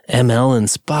ML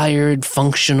inspired,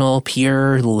 functional,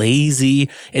 pure, lazy.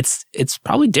 It's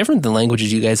probably different than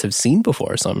languages you guys have seen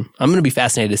before. So I'm going to be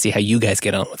fascinated to see how you guys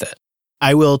get on with it.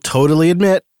 I will totally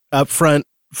admit up front,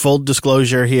 full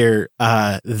disclosure here,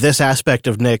 this aspect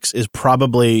of Nix is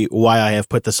probably why I have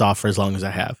put this off for as long as I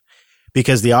have,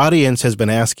 because the audience has been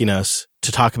asking us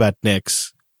to talk about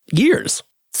Nix years.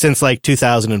 Since like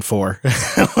 2004. But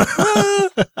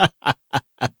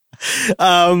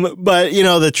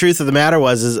the truth of the matter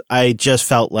is I just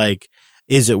felt like,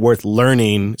 is it worth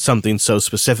learning something so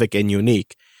specific and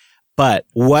unique? But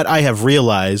what I have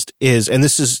realized is, and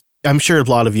this is, I'm sure a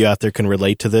lot of you out there can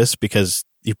relate to this because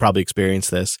you've probably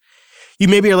experienced this. You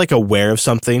maybe are like aware of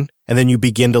something and then you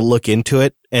begin to look into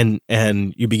it and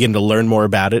you begin to learn more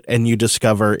about it and you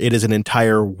discover it is an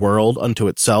entire world unto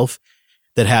itself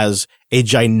that has a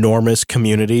ginormous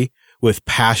community with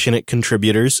passionate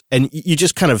contributors. And you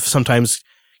just kind of sometimes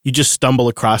you just stumble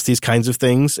across these kinds of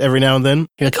things every now and then.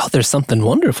 You're like, oh, there's something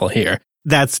wonderful here.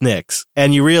 That's Nix.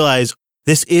 And you realize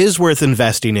this is worth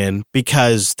investing in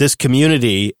because this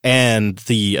community and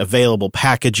the available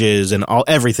packages and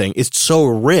everything is so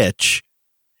rich.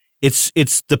 It's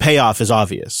the payoff is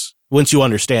obvious once you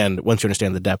understand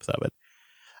the depth of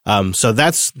it. So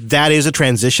that is a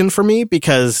transition for me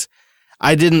because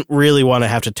I didn't really want to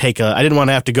have to I didn't want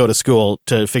to have to go to school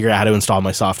to figure out how to install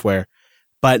my software.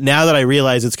 But now that I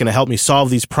realize it's going to help me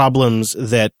solve these problems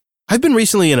that I've been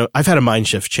recently I've had a mind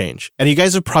shift change. And you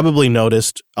guys have probably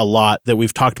noticed a lot that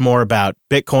we've talked more about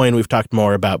Bitcoin. We've talked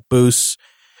more about Boost.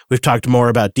 We've talked more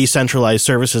about decentralized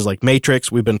services like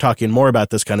Matrix. We've been talking more about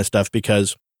this kind of stuff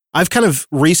because I've kind of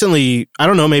recently, I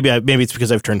don't know, maybe it's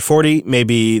because I've turned 40.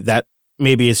 Maybe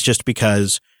it's just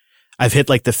because I've hit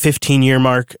like the 15-year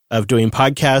mark of doing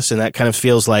podcasts, and that kind of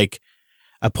feels like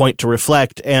a point to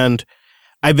reflect. And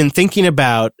I've been thinking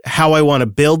about how I want to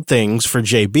build things for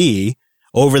JB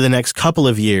over the next couple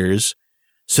of years,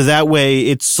 so that way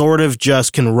it sort of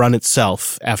just can run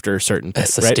itself after a certain point,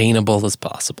 as sustainable as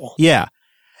possible. Yeah.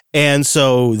 And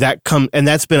so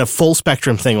that's been a full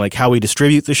spectrum thing, like how we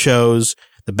distribute the shows,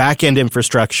 the back-end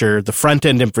infrastructure, the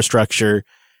front-end infrastructure,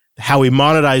 how we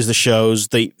monetize the shows,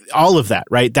 all of that,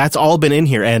 right? That's all been in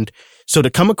here. And so to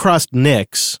come across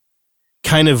Nix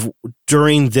kind of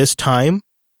during this time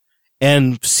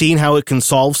and seeing how it can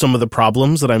solve some of the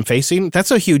problems that I'm facing,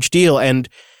 that's a huge deal. And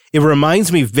it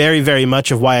reminds me very, very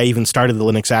much of why I even started the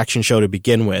Linux Action Show to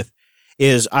begin with,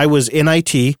 is I was in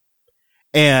IT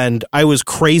and I was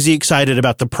crazy excited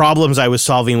about the problems I was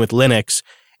solving with Linux.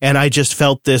 And I just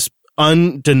felt this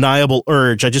undeniable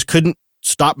urge. I just couldn't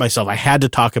stop myself. I had to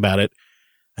talk about it.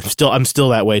 I'm still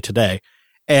that way today.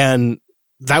 And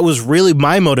that was really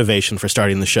my motivation for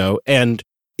starting the show. And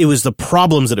it was the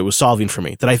problems that it was solving for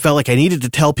me that I felt like I needed to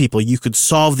tell people you could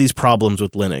solve these problems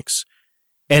with Linux.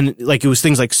 And like it was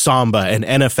things like Samba and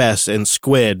NFS and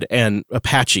Squid and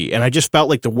Apache. And I just felt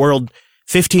like the world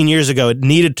 15 years ago it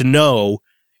needed to know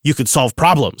you could solve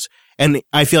problems. And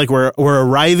I feel like we're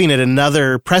arriving at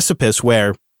another precipice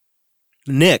where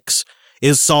Nix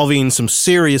is solving some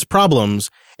serious problems,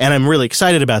 and I'm really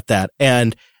excited about that.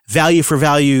 And value for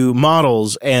value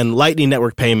models and Lightning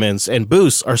Network payments and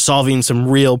Boost are solving some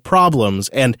real problems,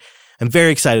 and I'm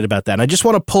very excited about that. And I just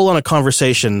want to pull on a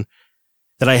conversation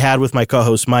that I had with my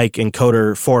co-host Mike in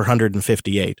Coder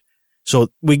 458. So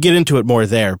we get into it more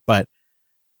there, but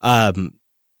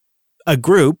a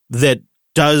group that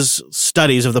does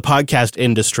studies of the podcast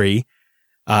industry,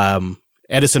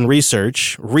 Edison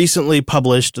Research, recently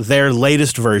published their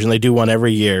latest version. They do one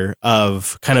every year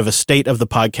of kind of a state of the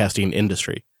podcasting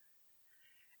industry.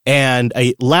 And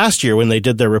last year when they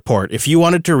did their report, if you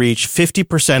wanted to reach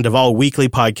 50% of all weekly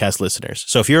podcast listeners,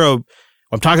 so if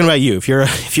I'm talking about you, if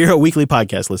you're a weekly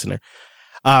podcast listener,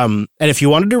 and if you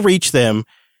wanted to reach them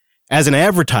as an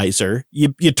advertiser,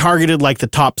 you targeted like the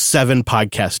top 7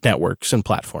 podcast networks and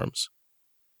platforms.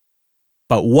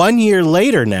 But 1 year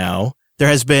later now, there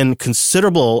has been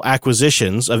considerable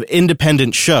acquisitions of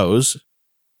independent shows.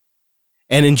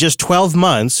 And in just 12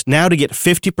 months, now to get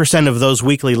 50% of those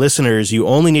weekly listeners, you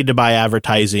only need to buy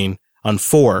advertising on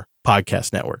 4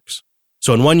 podcast networks.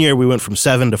 So in 1 year, we went from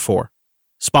 7 to 4.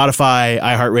 Spotify,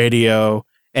 iHeartRadio,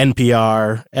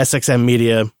 NPR, SXM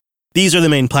Media. These are the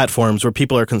main platforms where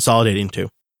people are consolidating to.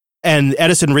 And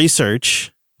Edison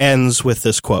Research ends with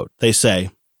this quote. They say,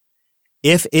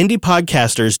 "If indie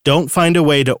podcasters don't find a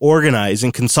way to organize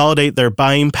and consolidate their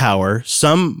buying power,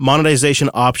 some monetization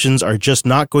options are just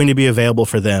not going to be available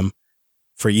for them,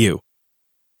 for you."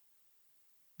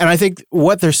 And I think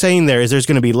what they're saying there is there's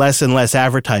going to be less and less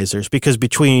advertisers because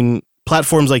between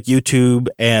platforms like YouTube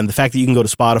and the fact that you can go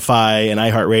to Spotify and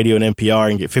iHeartRadio and NPR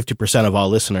and get 50% of all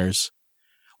listeners,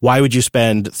 why would you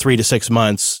spend 3 to 6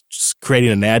 months just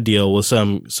creating an ad deal with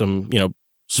some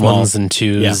small ones and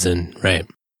twos and right.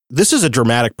 This is a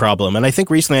dramatic problem. And I think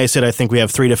recently I said I think we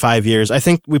have 3 to 5 years. I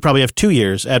think we probably have 2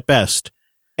 years at best.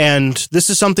 And this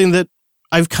is something that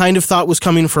I've kind of thought was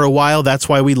coming for a while. That's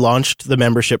why we launched the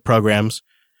membership programs.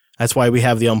 That's why we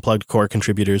have the Unplugged Core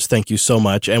contributors. Thank you so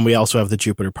much. And we also have the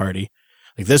Jupiter Party.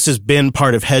 Like this has been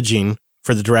part of hedging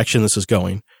for the direction this is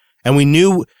going. And we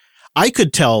knew, I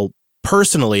could tell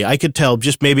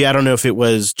just maybe, I don't know if it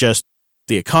was just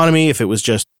the economy, if it was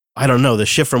just, I don't know, the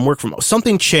shift from work from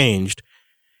something changed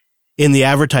in the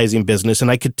advertising business.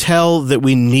 And I could tell that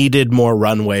we needed more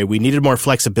runway. We needed more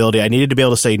flexibility. I needed to be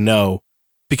able to say no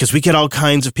because we get all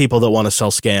kinds of people that want to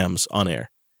sell scams on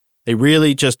air. They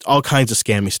really just all kinds of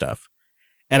scammy stuff.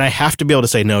 And I have to be able to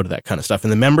say no to that kind of stuff.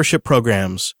 And the membership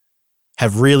programs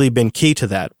have really been key to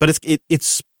that. But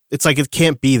it's like it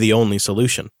can't be the only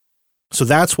solution. So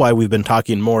that's why we've been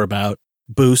talking more about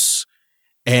boosts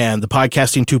and the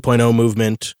podcasting 2.0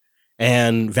 movement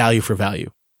and value for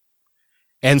value.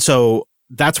 And so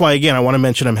that's why, again, I want to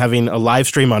mention I'm having a live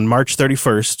stream on March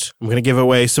 31st. I'm going to give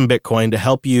away some Bitcoin to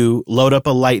help you load up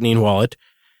a Lightning wallet.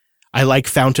 I like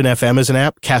Fountain FM as an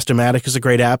app. Cast-O-Matic is a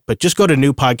great app, but just go to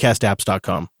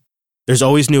newpodcastapps.com. There's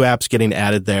always new apps getting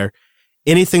added there.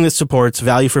 Anything that supports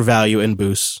value for value and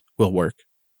boosts will work.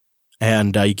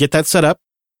 And you get that set up.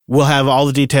 We'll have all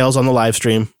the details on the live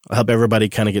stream. I'll help everybody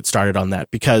kind of get started on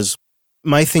that, because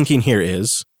my thinking here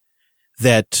is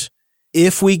that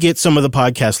if we get some of the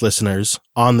podcast listeners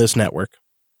on this network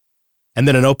and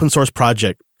then an open source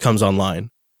project comes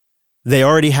online, they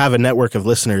already have a network of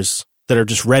listeners that are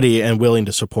just ready and willing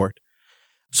to support.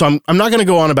 So I'm not going to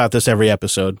go on about this every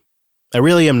episode. I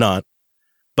really am not.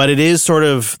 But it is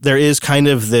there is kind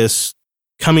of this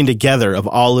coming together of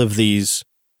all of these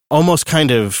almost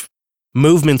kind of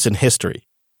movements in history.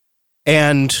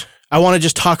 And I want to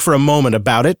just talk for a moment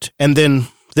about it, and then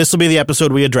this will be the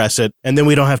episode we address it, and then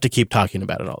we don't have to keep talking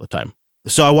about it all the time.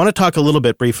 So I want to talk a little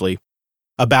bit briefly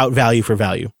about value for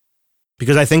value,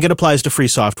 because I think it applies to free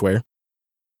software,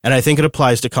 and I think it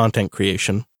applies to content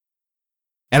creation.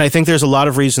 And I think there's a lot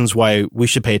of reasons why we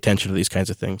should pay attention to these kinds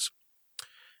of things.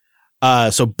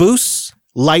 So boosts,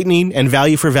 Lightning, and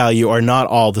value for value are not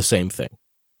all the same thing.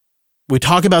 We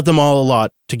talk about them all a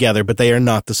lot together, but they are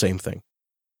not the same thing.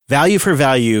 Value for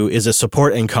value is a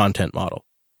support and content model.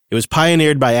 It was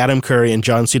pioneered by Adam Curry and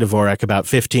John C. Dvorak about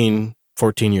 14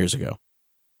 years ago.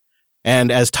 And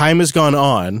as time has gone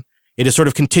on, it has sort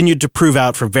of continued to prove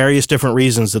out for various different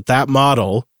reasons that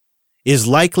model is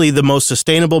likely the most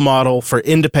sustainable model for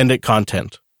independent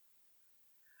content.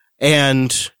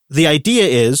 And the idea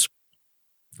is,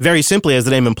 very simply, as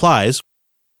the name implies,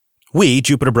 we,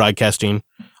 Jupiter Broadcasting,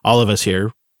 all of us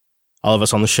here, all of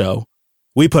us on the show,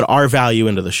 we put our value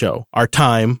into the show, our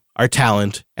time, our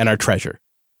talent, and our treasure.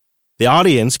 The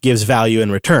audience gives value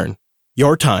in return,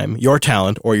 your time, your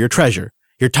talent, or your treasure.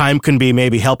 Your time can be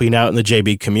maybe helping out in the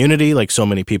JB community, like so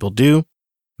many people do.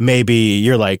 Maybe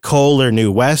you're like Cole or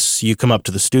New Wes, you come up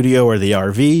to the studio or the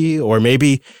RV, or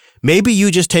maybe you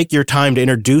just take your time to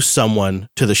introduce someone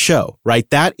to the show, right?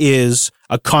 That is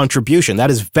a contribution.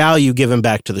 That is value given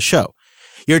back to the show.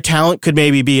 Your talent could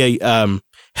maybe be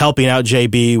helping out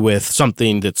JB with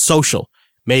something that's social.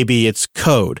 Maybe it's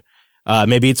code.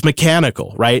 Maybe it's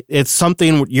mechanical, right? It's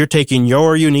something you're taking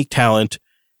your unique talent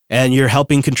and you're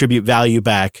helping contribute value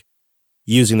back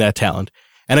using that talent.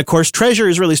 And of course, treasure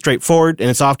is really straightforward, and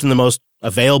it's often the most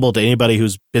available to anybody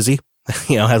who's busy,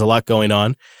 has a lot going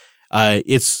on.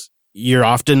 You're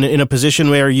often in a position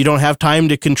where you don't have time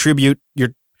to contribute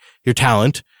your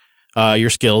talent, your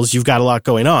skills. You've got a lot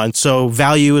going on. So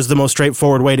value is the most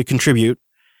straightforward way to contribute.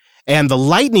 And the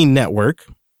Lightning Network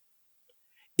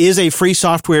is a free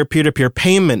software peer-to-peer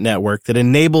payment network that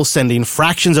enables sending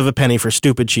fractions of a penny for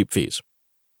stupid cheap fees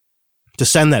to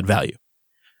send that value.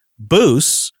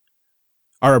 Boosts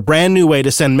are a brand new way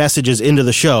to send messages into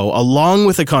the show along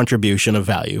with a contribution of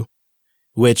value,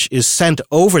 which is sent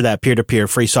over that peer-to-peer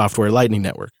free software Lightning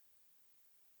Network.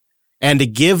 And to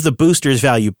give the boosters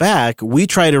value back, we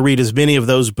try to read as many of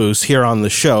those boosts here on the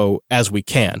show as we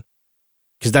can,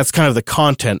 because that's kind of the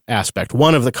content aspect,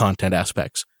 one of the content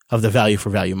aspects of the value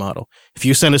for value model. If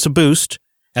you send us a boost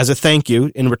as a thank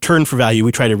you in return for value,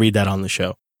 we try to read that on the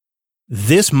show.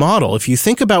 This model, if you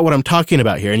think about what I'm talking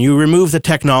about here, and you remove the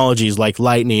technologies like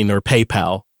Lightning or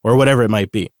PayPal or whatever it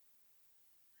might be,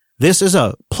 this is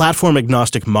a platform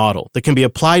agnostic model that can be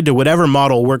applied to whatever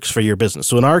model works for your business.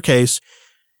 So in our case,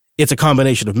 it's a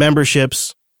combination of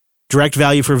memberships, direct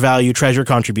value for value, treasure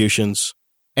contributions,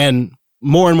 and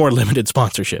more limited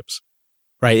sponsorships,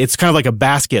 right? It's kind of like a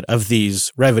basket of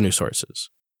these revenue sources.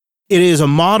 It is a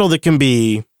model that can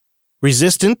be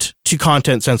resistant to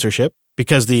content censorship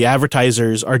because the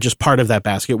advertisers are just part of that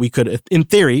basket. We could, in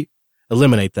theory,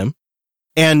 eliminate them.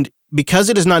 And because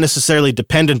it is not necessarily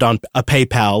dependent on a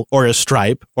PayPal or a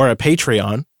Stripe or a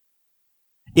Patreon,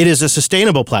 it is a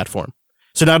sustainable platform.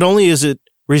 So not only is it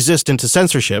resistant to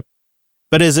censorship,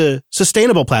 but is a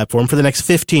sustainable platform for the next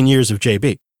 15 years of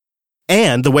JB.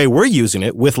 And the way we're using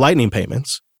it with Lightning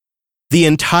payments, the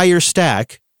entire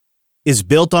stack is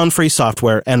built on free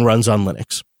software and runs on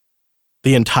Linux.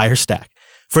 The entire stack.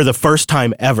 For the first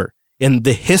time ever in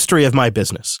the history of my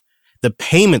business, the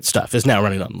payment stuff is now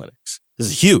running on Linux. This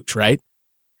is huge, right?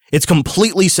 It's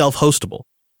completely self-hostable.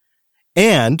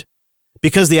 And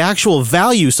because the actual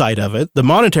value side of it, the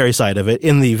monetary side of it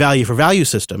in the value for value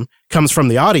system comes from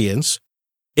the audience,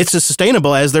 it's as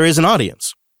sustainable as there is an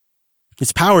audience.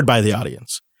 It's powered by the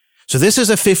audience. So this is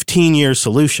a 15-year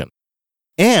solution.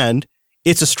 And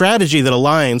it's a strategy that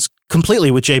aligns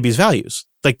completely with JB's values.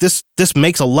 Like this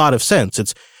makes a lot of sense.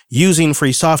 It's using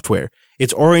free software.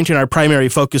 It's orienting our primary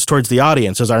focus towards the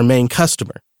audience as our main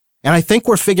customer. And I think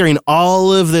we're figuring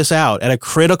all of this out at a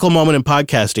critical moment in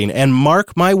podcasting. And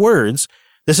mark my words,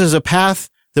 this is a path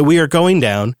that we are going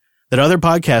down that other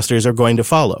podcasters are going to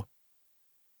follow.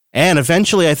 And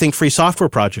eventually, I think free software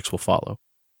projects will follow.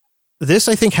 This,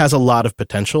 I think, has a lot of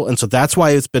potential. And so that's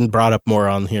why it's been brought up more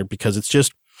on here, because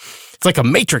it's like a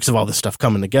matrix of all this stuff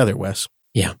coming together, Wes.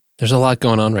 Yeah, there's a lot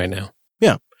going on right now.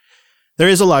 Yeah, there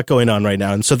is a lot going on right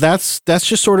now. And so that's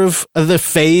just sort of the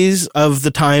phase of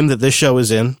the time that this show is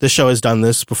in. This show has done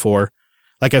this before.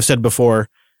 Like I've said before,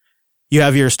 you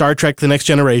have your Star Trek The Next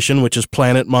Generation, which is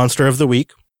Planet Monster of the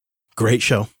Week. Great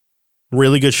show.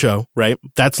 Really good show, right?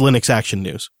 That's Linux Action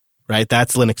News, right?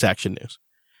 That's Linux Action News.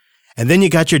 And then you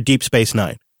got your Deep Space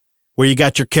Nine, where you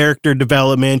got your character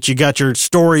development, you got your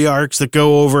story arcs that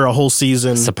go over a whole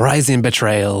season. Surprising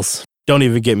betrayals. Don't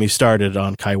even get me started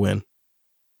on Kai Wynn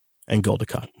and Gul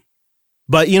Dukat.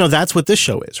 But, that's what this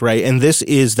show is, right? And this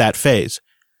is that phase.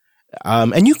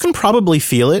 And you can probably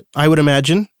feel it, I would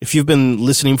imagine. If you've been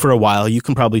listening for a while, you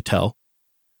can probably tell.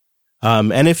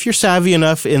 And if you're savvy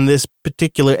enough in this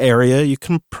particular area, you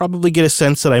can probably get a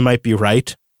sense that I might be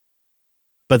right.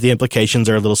 But the implications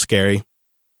are a little scary,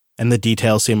 and the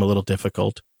details seem a little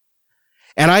difficult.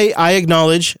 And I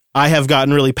acknowledge I have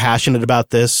gotten really passionate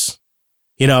about this.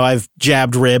 I've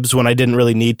jabbed ribs when I didn't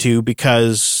really need to,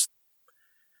 because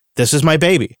this is my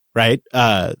baby, right?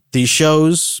 These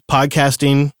shows,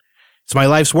 podcasting, it's my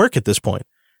life's work at this point.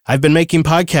 I've been making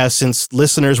podcasts since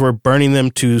listeners were burning them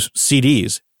to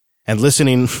CDs and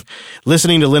listening to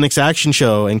Linux Action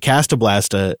Show and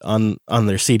Castablasta on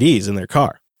their CDs in their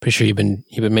car. Pretty sure you've been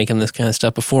making this kind of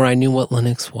stuff before I knew what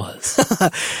Linux was.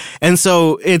 And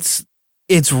so it's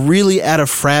really at a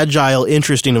fragile,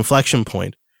 interesting inflection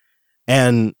point.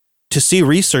 And to see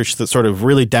research that sort of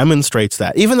really demonstrates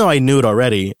that, even though I knew it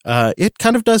already, it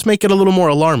kind of does make it a little more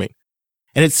alarming.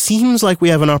 And it seems like we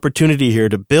have an opportunity here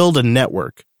to build a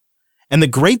network. And the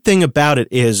great thing about it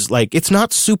is, it's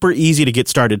not super easy to get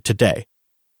started today.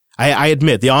 I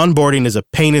admit the onboarding is a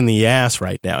pain in the ass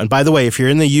right now. And by the way, if you're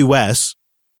in the US,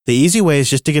 the easy way is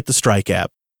just to get the Strike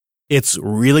app. It's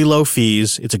really low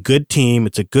fees. It's a good team.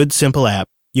 It's a good, simple app.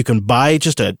 You can buy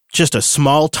just a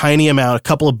small, tiny amount, a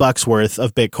couple of bucks worth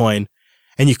of Bitcoin,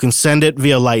 and you can send it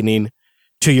via Lightning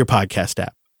to your podcast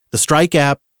app. The Strike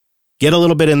app, get a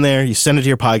little bit in there, you send it to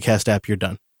your podcast app, you're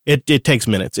done. It takes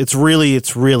minutes. It's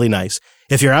really nice.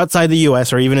 If you're outside the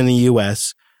US or even in the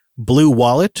US, Blue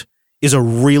Wallet is a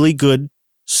really good,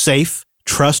 safe,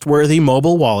 trustworthy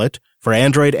mobile wallet for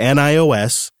Android and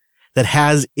iOS that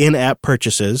has in-app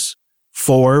purchases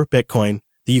for Bitcoin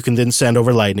that you can then send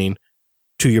over Lightning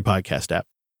to your podcast app.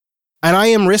 And I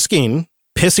am risking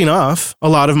pissing off a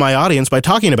lot of my audience by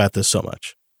talking about this so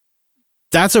much.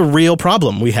 That's a real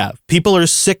problem we have. People are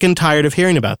sick and tired of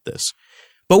hearing about this.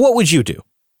 But what would you do?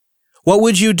 What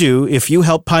would you do if you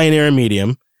helped pioneer a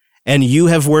medium and you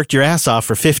have worked your ass off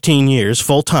for 15 years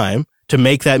full time to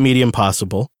make that medium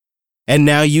possible, and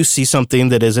now you see something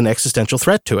that is an existential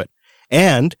threat to it,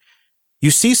 and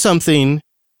you see something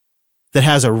that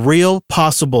has a real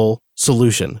possible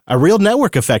solution? A real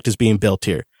network effect is being built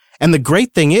here. And the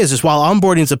great thing is while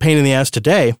onboarding is a pain in the ass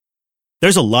today,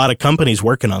 there's a lot of companies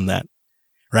working on that,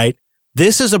 right?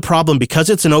 This is a problem because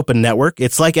it's an open network.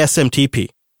 It's like SMTP.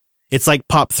 It's like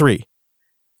POP3.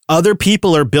 Other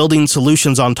people are building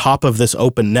solutions on top of this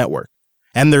open network,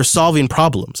 and they're solving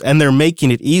problems, and they're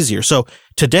making it easier. So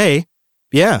today,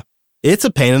 yeah, it's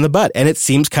a pain in the butt, and it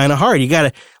seems kind of hard. You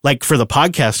got to, for the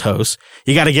podcast hosts,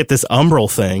 you got to get this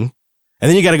Umbrel thing, and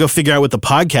then you got to go figure out what the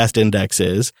podcast index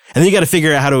is, and then you got to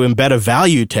figure out how to embed a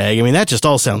value tag. I mean, that just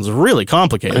all sounds really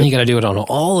complicated. And you got to do it on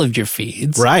all of your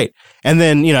feeds. Right. And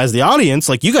then, as the audience,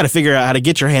 you got to figure out how to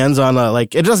get your hands on, it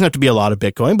doesn't have to be a lot of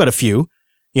Bitcoin, but a few,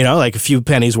 a few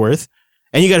pennies worth.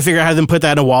 And you got to figure out how to then put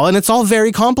that in a wallet, and it's all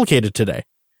very complicated today.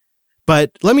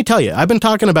 But let me tell you, I've been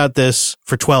talking about this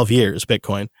for 12 years,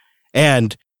 Bitcoin,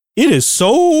 and it is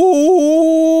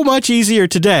so much easier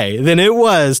today than it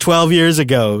was 12 years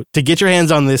ago to get your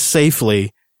hands on this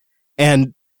safely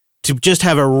and to just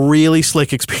have a really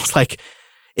slick experience.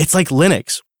 It's like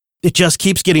Linux. It just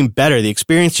keeps getting better. The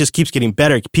experience just keeps getting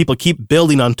better. People keep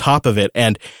building on top of it.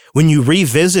 And when you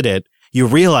revisit it, you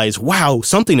realize, wow,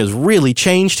 something has really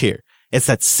changed here. It's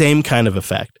that same kind of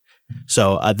effect.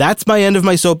 So that's my end of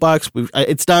my soapbox.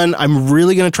 It's done. I'm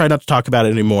really going to try not to talk about it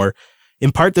anymore.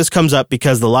 In part, this comes up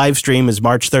because the live stream is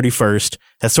March 31st.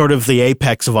 That's sort of the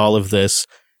apex of all of this.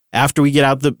 after we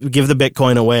give the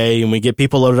Bitcoin away and we get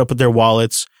people loaded up with their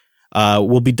wallets,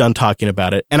 we'll be done talking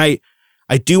about it. And I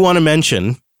do want to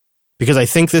mention, because I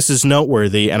think this is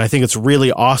noteworthy and I think it's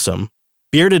really awesome,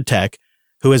 Bearded Tech,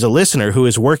 who is a listener who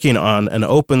is working on an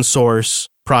open source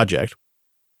project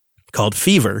called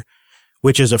Fever,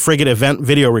 which is a Frigate event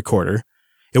video recorder.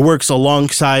 It works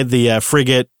alongside the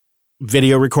Frigate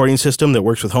video recording system that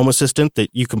works with Home Assistant that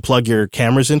you can plug your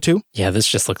cameras into. Yeah, this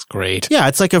just looks great. Yeah,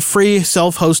 it's like a free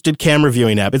self-hosted camera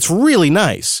viewing app. It's really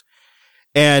nice.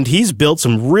 And he's built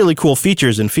some really cool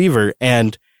features in Fever,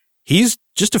 and he's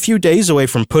just a few days away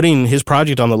from putting his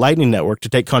project on the Lightning Network to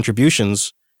take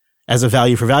contributions as a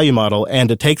value for value model and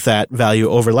to take that value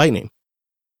over Lightning.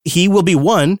 He will be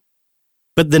one,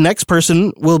 but the next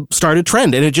person will start a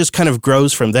trend, and it just kind of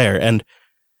grows from there. And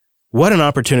what an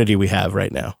opportunity we have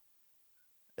right now.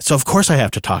 So of course I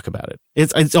have to talk about it.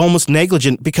 It's almost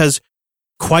negligent because,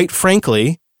 quite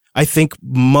frankly, I think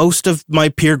most of my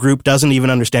peer group doesn't even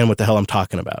understand what the hell I'm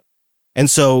talking about. And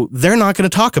so they're not going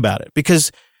to talk about it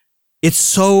because it's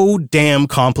so damn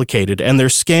complicated and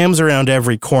there's scams around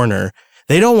every corner.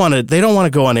 They don't want to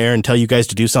go on air and tell you guys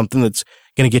to do something that's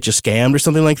going to get you scammed or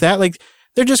something like that. Like,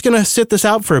 they're just going to sit this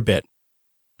out for a bit.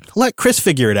 Let Chris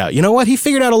figure it out. You know what? He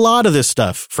figured out a lot of this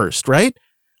stuff first, right?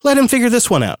 Let him figure this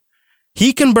one out.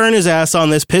 He can burn his ass on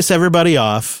this, piss everybody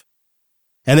off.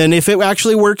 And then if it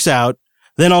actually works out,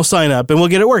 then I'll sign up and we'll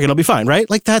get it working. It'll be fine, right?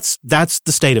 Like that's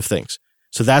the state of things.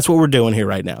 So that's what we're doing here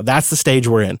right now. That's the stage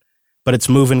we're in, but it's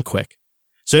moving quick.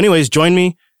 So anyways, join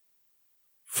me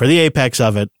for the apex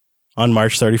of it on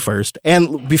March 31st.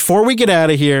 And before we get out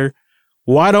of here,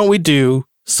 why don't we do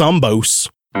some boasts?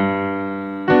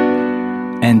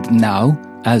 And now,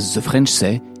 as the French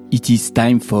say, it is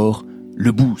time for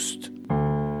le boost.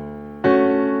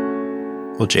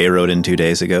 Well, Jay wrote in 2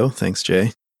 days ago. Thanks,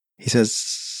 Jay. He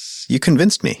says, you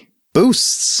convinced me.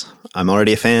 Boosts. I'm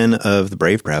already a fan of the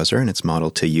Brave browser and its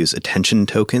model to use attention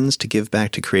tokens to give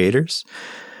back to creators.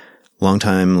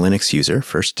 Longtime Linux user.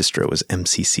 First distro was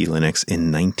MCC Linux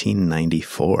in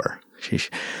 1994. Sheesh.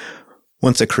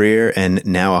 Once a career and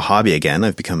now a hobby again,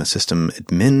 I've become a system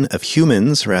admin of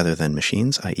humans rather than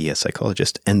machines, i.e. a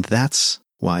psychologist. And that's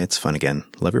why it's fun again.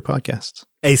 Love your podcasts.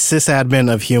 A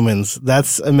sysadmin of humans.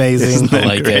 That's amazing. Isn't that I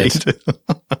like great? it.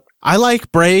 I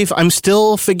like Brave. I'm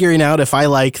still figuring out if I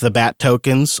like the BAT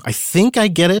tokens. I think I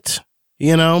get it,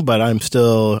 but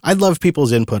I'd love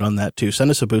people's input on that too. Send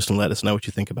us a boost and let us know what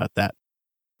you think about that.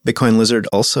 Bitcoin Lizard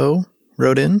also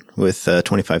wrote in with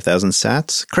 25,000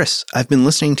 sats. Chris, I've been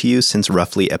listening to you since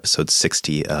roughly episode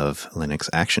 60 of Linux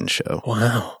Action Show.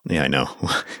 Wow. Yeah, I know.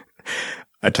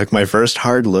 I took my first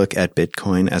hard look at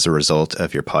Bitcoin as a result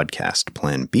of your podcast,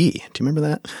 Plan B. Do you remember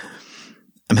that?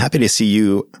 I'm happy to see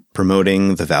you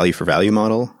promoting the value for value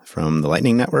model from the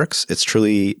Lightning Networks. It's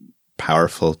truly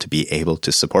powerful to be able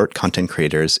to support content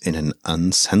creators in an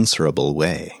uncensorable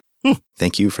way.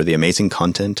 Thank you for the amazing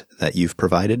content that you've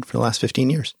provided for the last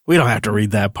 15 years. We don't have to read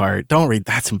that part. Don't read.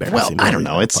 That's embarrassing. Well, I don't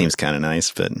know. It seems kind of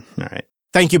nice, but all right.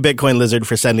 Thank you, Bitcoin Lizard,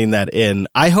 for sending that in.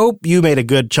 I hope you made a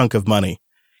good chunk of money.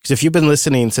 Because if you've been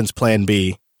listening since Plan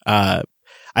B, I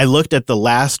looked at the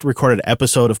last recorded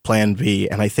episode of Plan B,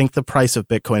 and I think the price of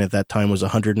Bitcoin at that time was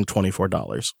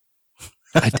 $124.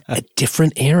 A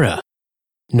different era.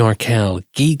 NorCal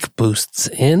Geek boosts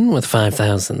in with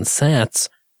 5,000 sats.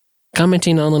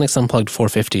 Commenting on Linux Unplugged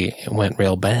 450, it went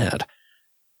real bad.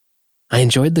 I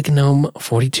enjoyed the GNOME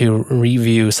 42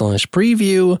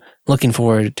 review/preview. Looking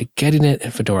forward to getting it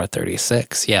in Fedora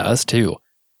 36. Yeah, us too.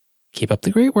 Keep up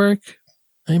the great work.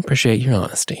 I appreciate your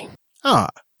honesty.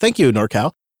 Thank you,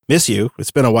 NorCal. Miss you.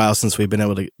 It's been a while since we've been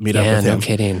able to meet up with him. Yeah, no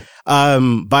kidding.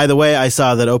 By the way, I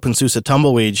saw that OpenSUSE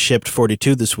Tumbleweed shipped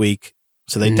 42 this week.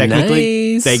 So they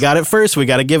technically, Nice. They got it first. We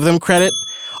got to give them credit.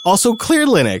 Also, Clear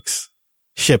Linux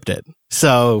shipped it.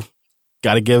 So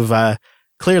got to give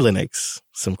Clear Linux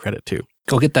some credit too.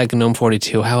 Go get that GNOME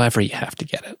 42 however you have to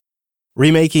get it.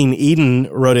 Remaking Eden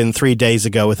wrote in 3 days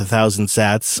ago with 1,000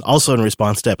 sats, also in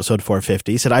response to episode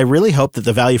 450, said, I really hope that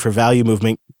the value for value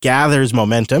movement gathers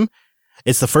momentum.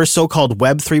 It's the first so-called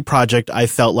Web3 project I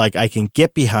felt like I can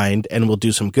get behind and will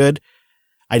do some good.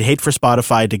 I'd hate for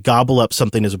Spotify to gobble up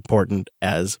something as important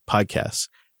as podcasts.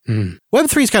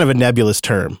 Web3 is kind of a nebulous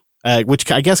term,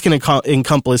 which I guess can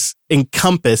encompass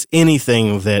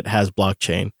anything that has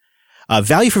blockchain.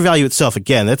 Value for value itself,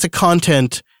 again, that's a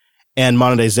content and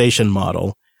monetization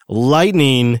model.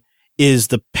 Lightning is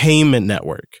the payment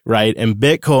network, right? And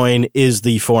Bitcoin is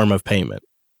the form of payment.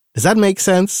 Does that make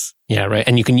sense? Yeah, right.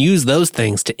 And you can use those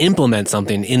things to implement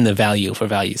something in the value for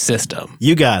value system.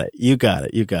 You got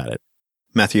it.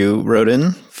 Matthew wrote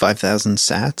in 5,000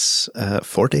 sats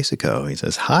 4 days ago. He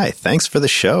says, "Hi, thanks for the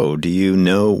show. Do you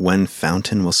know when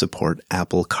Fountain will support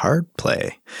Apple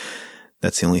CarPlay?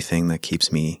 That's the only thing that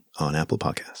keeps me on Apple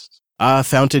Podcasts."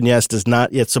 Fountain, yes, does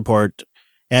not yet support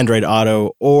Android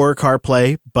Auto or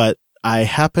CarPlay, but I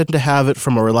happen to have it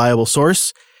from a reliable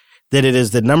source that it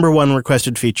is the number one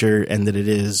requested feature and that it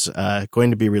is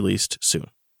going to be released soon.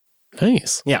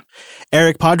 Nice. Yeah.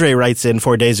 Eric Padre writes in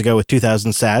 4 days ago with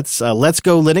 2,000 sats. Let's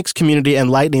go Linux community and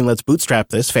Lightning. Let's bootstrap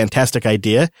this. Fantastic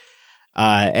idea.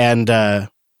 And that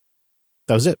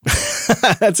was it.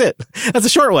 That's it. That's a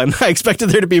short one. I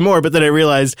expected there to be more, but then I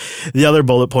realized the other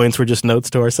bullet points were just notes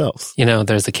to ourselves. You know,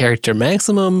 there's a character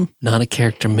maximum, not a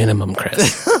character minimum,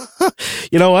 Chris.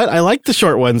 You know what? I like the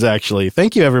short ones, actually.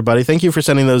 Thank you, everybody. Thank you for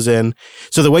sending those in.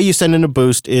 So the way you send in a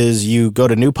boost is you go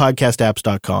to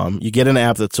newpodcastapps.com. You get an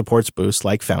app that supports Boost,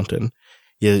 like Fountain.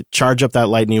 You charge up that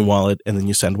Lightning wallet, and then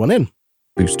you send one in.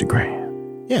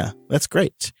 Boostagram. Yeah, that's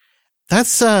great.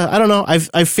 That's, I don't know.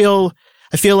 I feel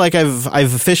like I've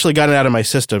officially gotten it out of my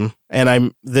system,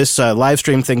 and this live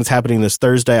stream thing's happening this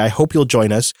Thursday. I hope you'll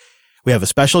join us. We have a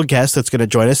special guest that's going to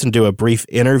join us and do a brief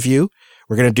interview.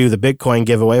 We're going to do the Bitcoin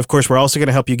giveaway. Of course, we're also going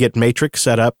to help you get Matrix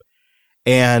set up.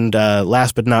 And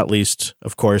last but not least,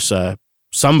 of course,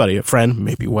 somebody, a friend,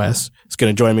 maybe Wes, is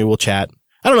going to join me. We'll chat.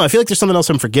 I don't know. I feel like there's something else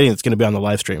I'm forgetting that's going to be on the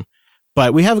live stream.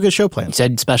 But we have a good show You planned.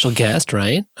 said special guest,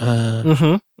 right?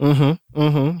 Bitcoin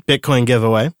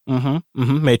giveaway.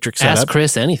 Matrix setup. Ask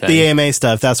Chris anything. The AMA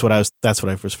stuff. That's what I was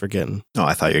forgetting. Oh,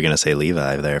 I thought you were going to say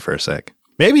Levi there for a sec.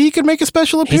 Maybe he could make a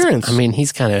special appearance.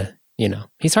 He's kind of,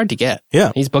 he's hard to get.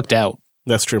 Yeah. He's booked out.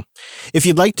 That's true. If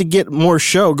you'd like to get more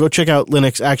show, go check out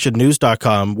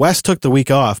linuxactionnews.com. Wes took the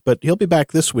week off, but he'll be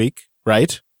back this week,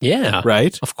 right? Yeah.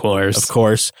 Right? Of course. Of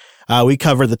course. We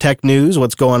cover the tech news,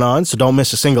 what's going on, so don't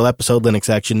miss a single episode,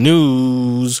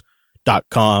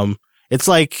 linuxactionnews.com. It's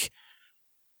like,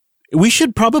 we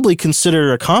should probably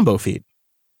consider a combo feed,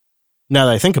 now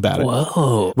that I think about it.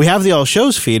 Whoa. We have the all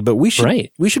shows feed, but we should,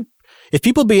 Right. if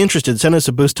people be interested, send us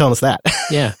a boost telling us that.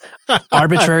 Yeah.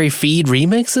 Arbitrary feed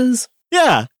remixes?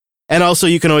 Yeah. And also,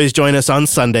 you can always join us on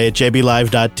Sunday at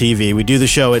jblive.tv. We do the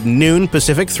show at noon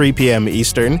Pacific, 3 p.m.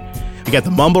 Eastern. We got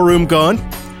the Mumble Room going.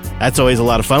 That's always a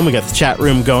lot of fun. We got the chat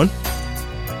room going.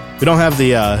 We don't have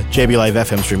the JB Live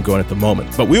FM stream going at the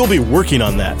moment, but we will be working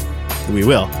on that. We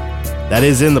will. That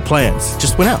is in the plans.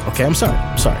 Just went out. Okay, I'm sorry.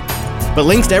 But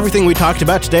links to everything we talked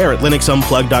about today are at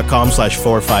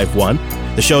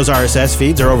linuxunplugged.com/451. The show's RSS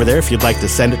feeds are over there if you'd like to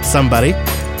send it to somebody.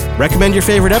 Recommend your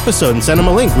favorite episode and send them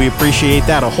a link. We appreciate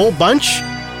that a whole bunch.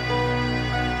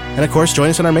 And of course, join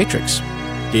us on our Matrix.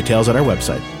 Details at our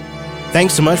website.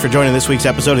 Thanks so much for joining this week's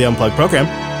episode of the Unplugged program.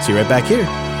 See you right back here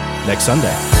next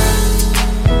Sunday.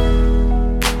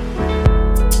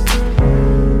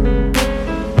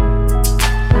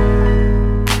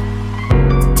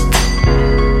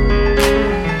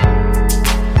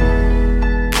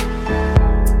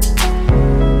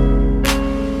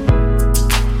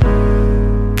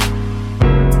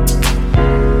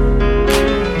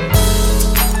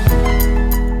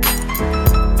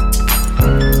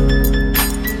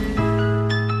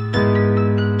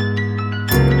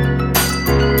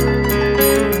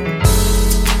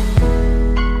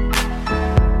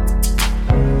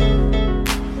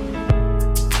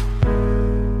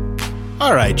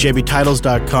 All right,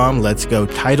 jbtitles.com. Let's go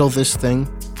title this thing.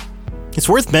 It's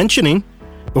worth mentioning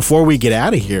before we get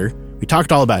out of here. We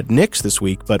talked all about Nix this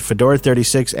week, but Fedora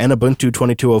 36 and Ubuntu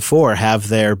 22.04 have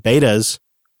their betas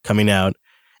coming out.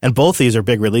 And both these are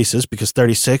big releases because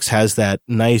 36 has that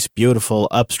nice, beautiful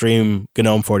upstream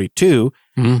GNOME 42.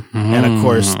 Mm-hmm. And of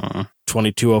course,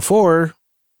 22.04 is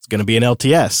going to be an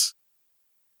LTS.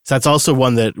 So that's also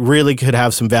one that really could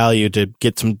have some value to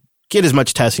get as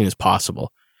much testing as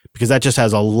possible, because that just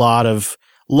has a lot of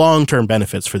long-term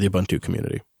benefits for the Ubuntu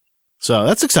community. So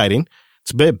that's exciting.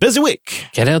 It's a busy week.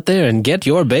 Get out there and get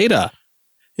your beta.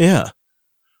 Yeah.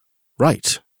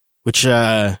 Right. Which,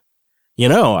 I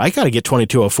got to get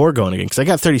 22.04 going again because I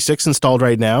got 36 installed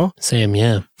right now. Same,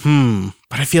 yeah.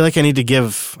 But I feel like I need to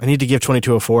give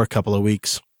 22.04 a couple of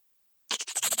weeks.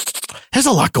 There's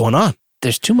a lot going on.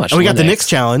 There's too much. And we got the Nix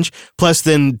challenge. Plus,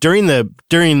 then during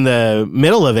the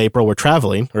middle of April, we're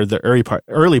traveling, or the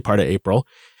early part of April.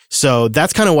 So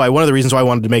that's kind of why one of the reasons why I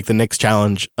wanted to make the Nix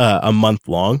challenge a month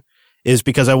long is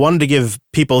because I wanted to give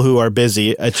people who are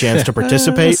busy a chance to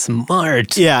participate.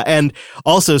 Smart. Yeah, and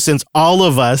also since all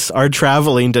of us are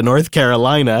traveling to North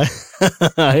Carolina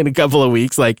in a couple of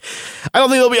weeks, I don't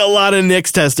think there'll be a lot of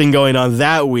Nix testing going on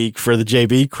that week for the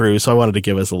JB crew, so I wanted to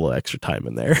give us a little extra time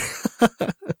in there.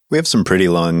 We have some pretty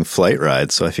long flight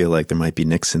rides, so I feel like there might be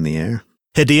Nix in the air.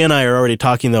 Hidea and I are already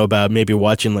talking, though, about maybe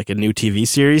watching like a new TV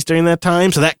series during that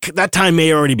time. So that time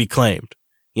may already be claimed.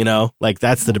 You know, like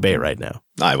that's the debate right now.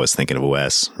 I was thinking of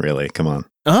Wes, really. Come on.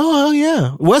 Oh,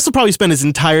 yeah. Wes will probably spend his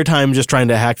entire time just trying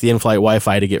to hack the in-flight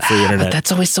Wi-Fi to get free internet. But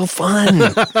that's always so fun.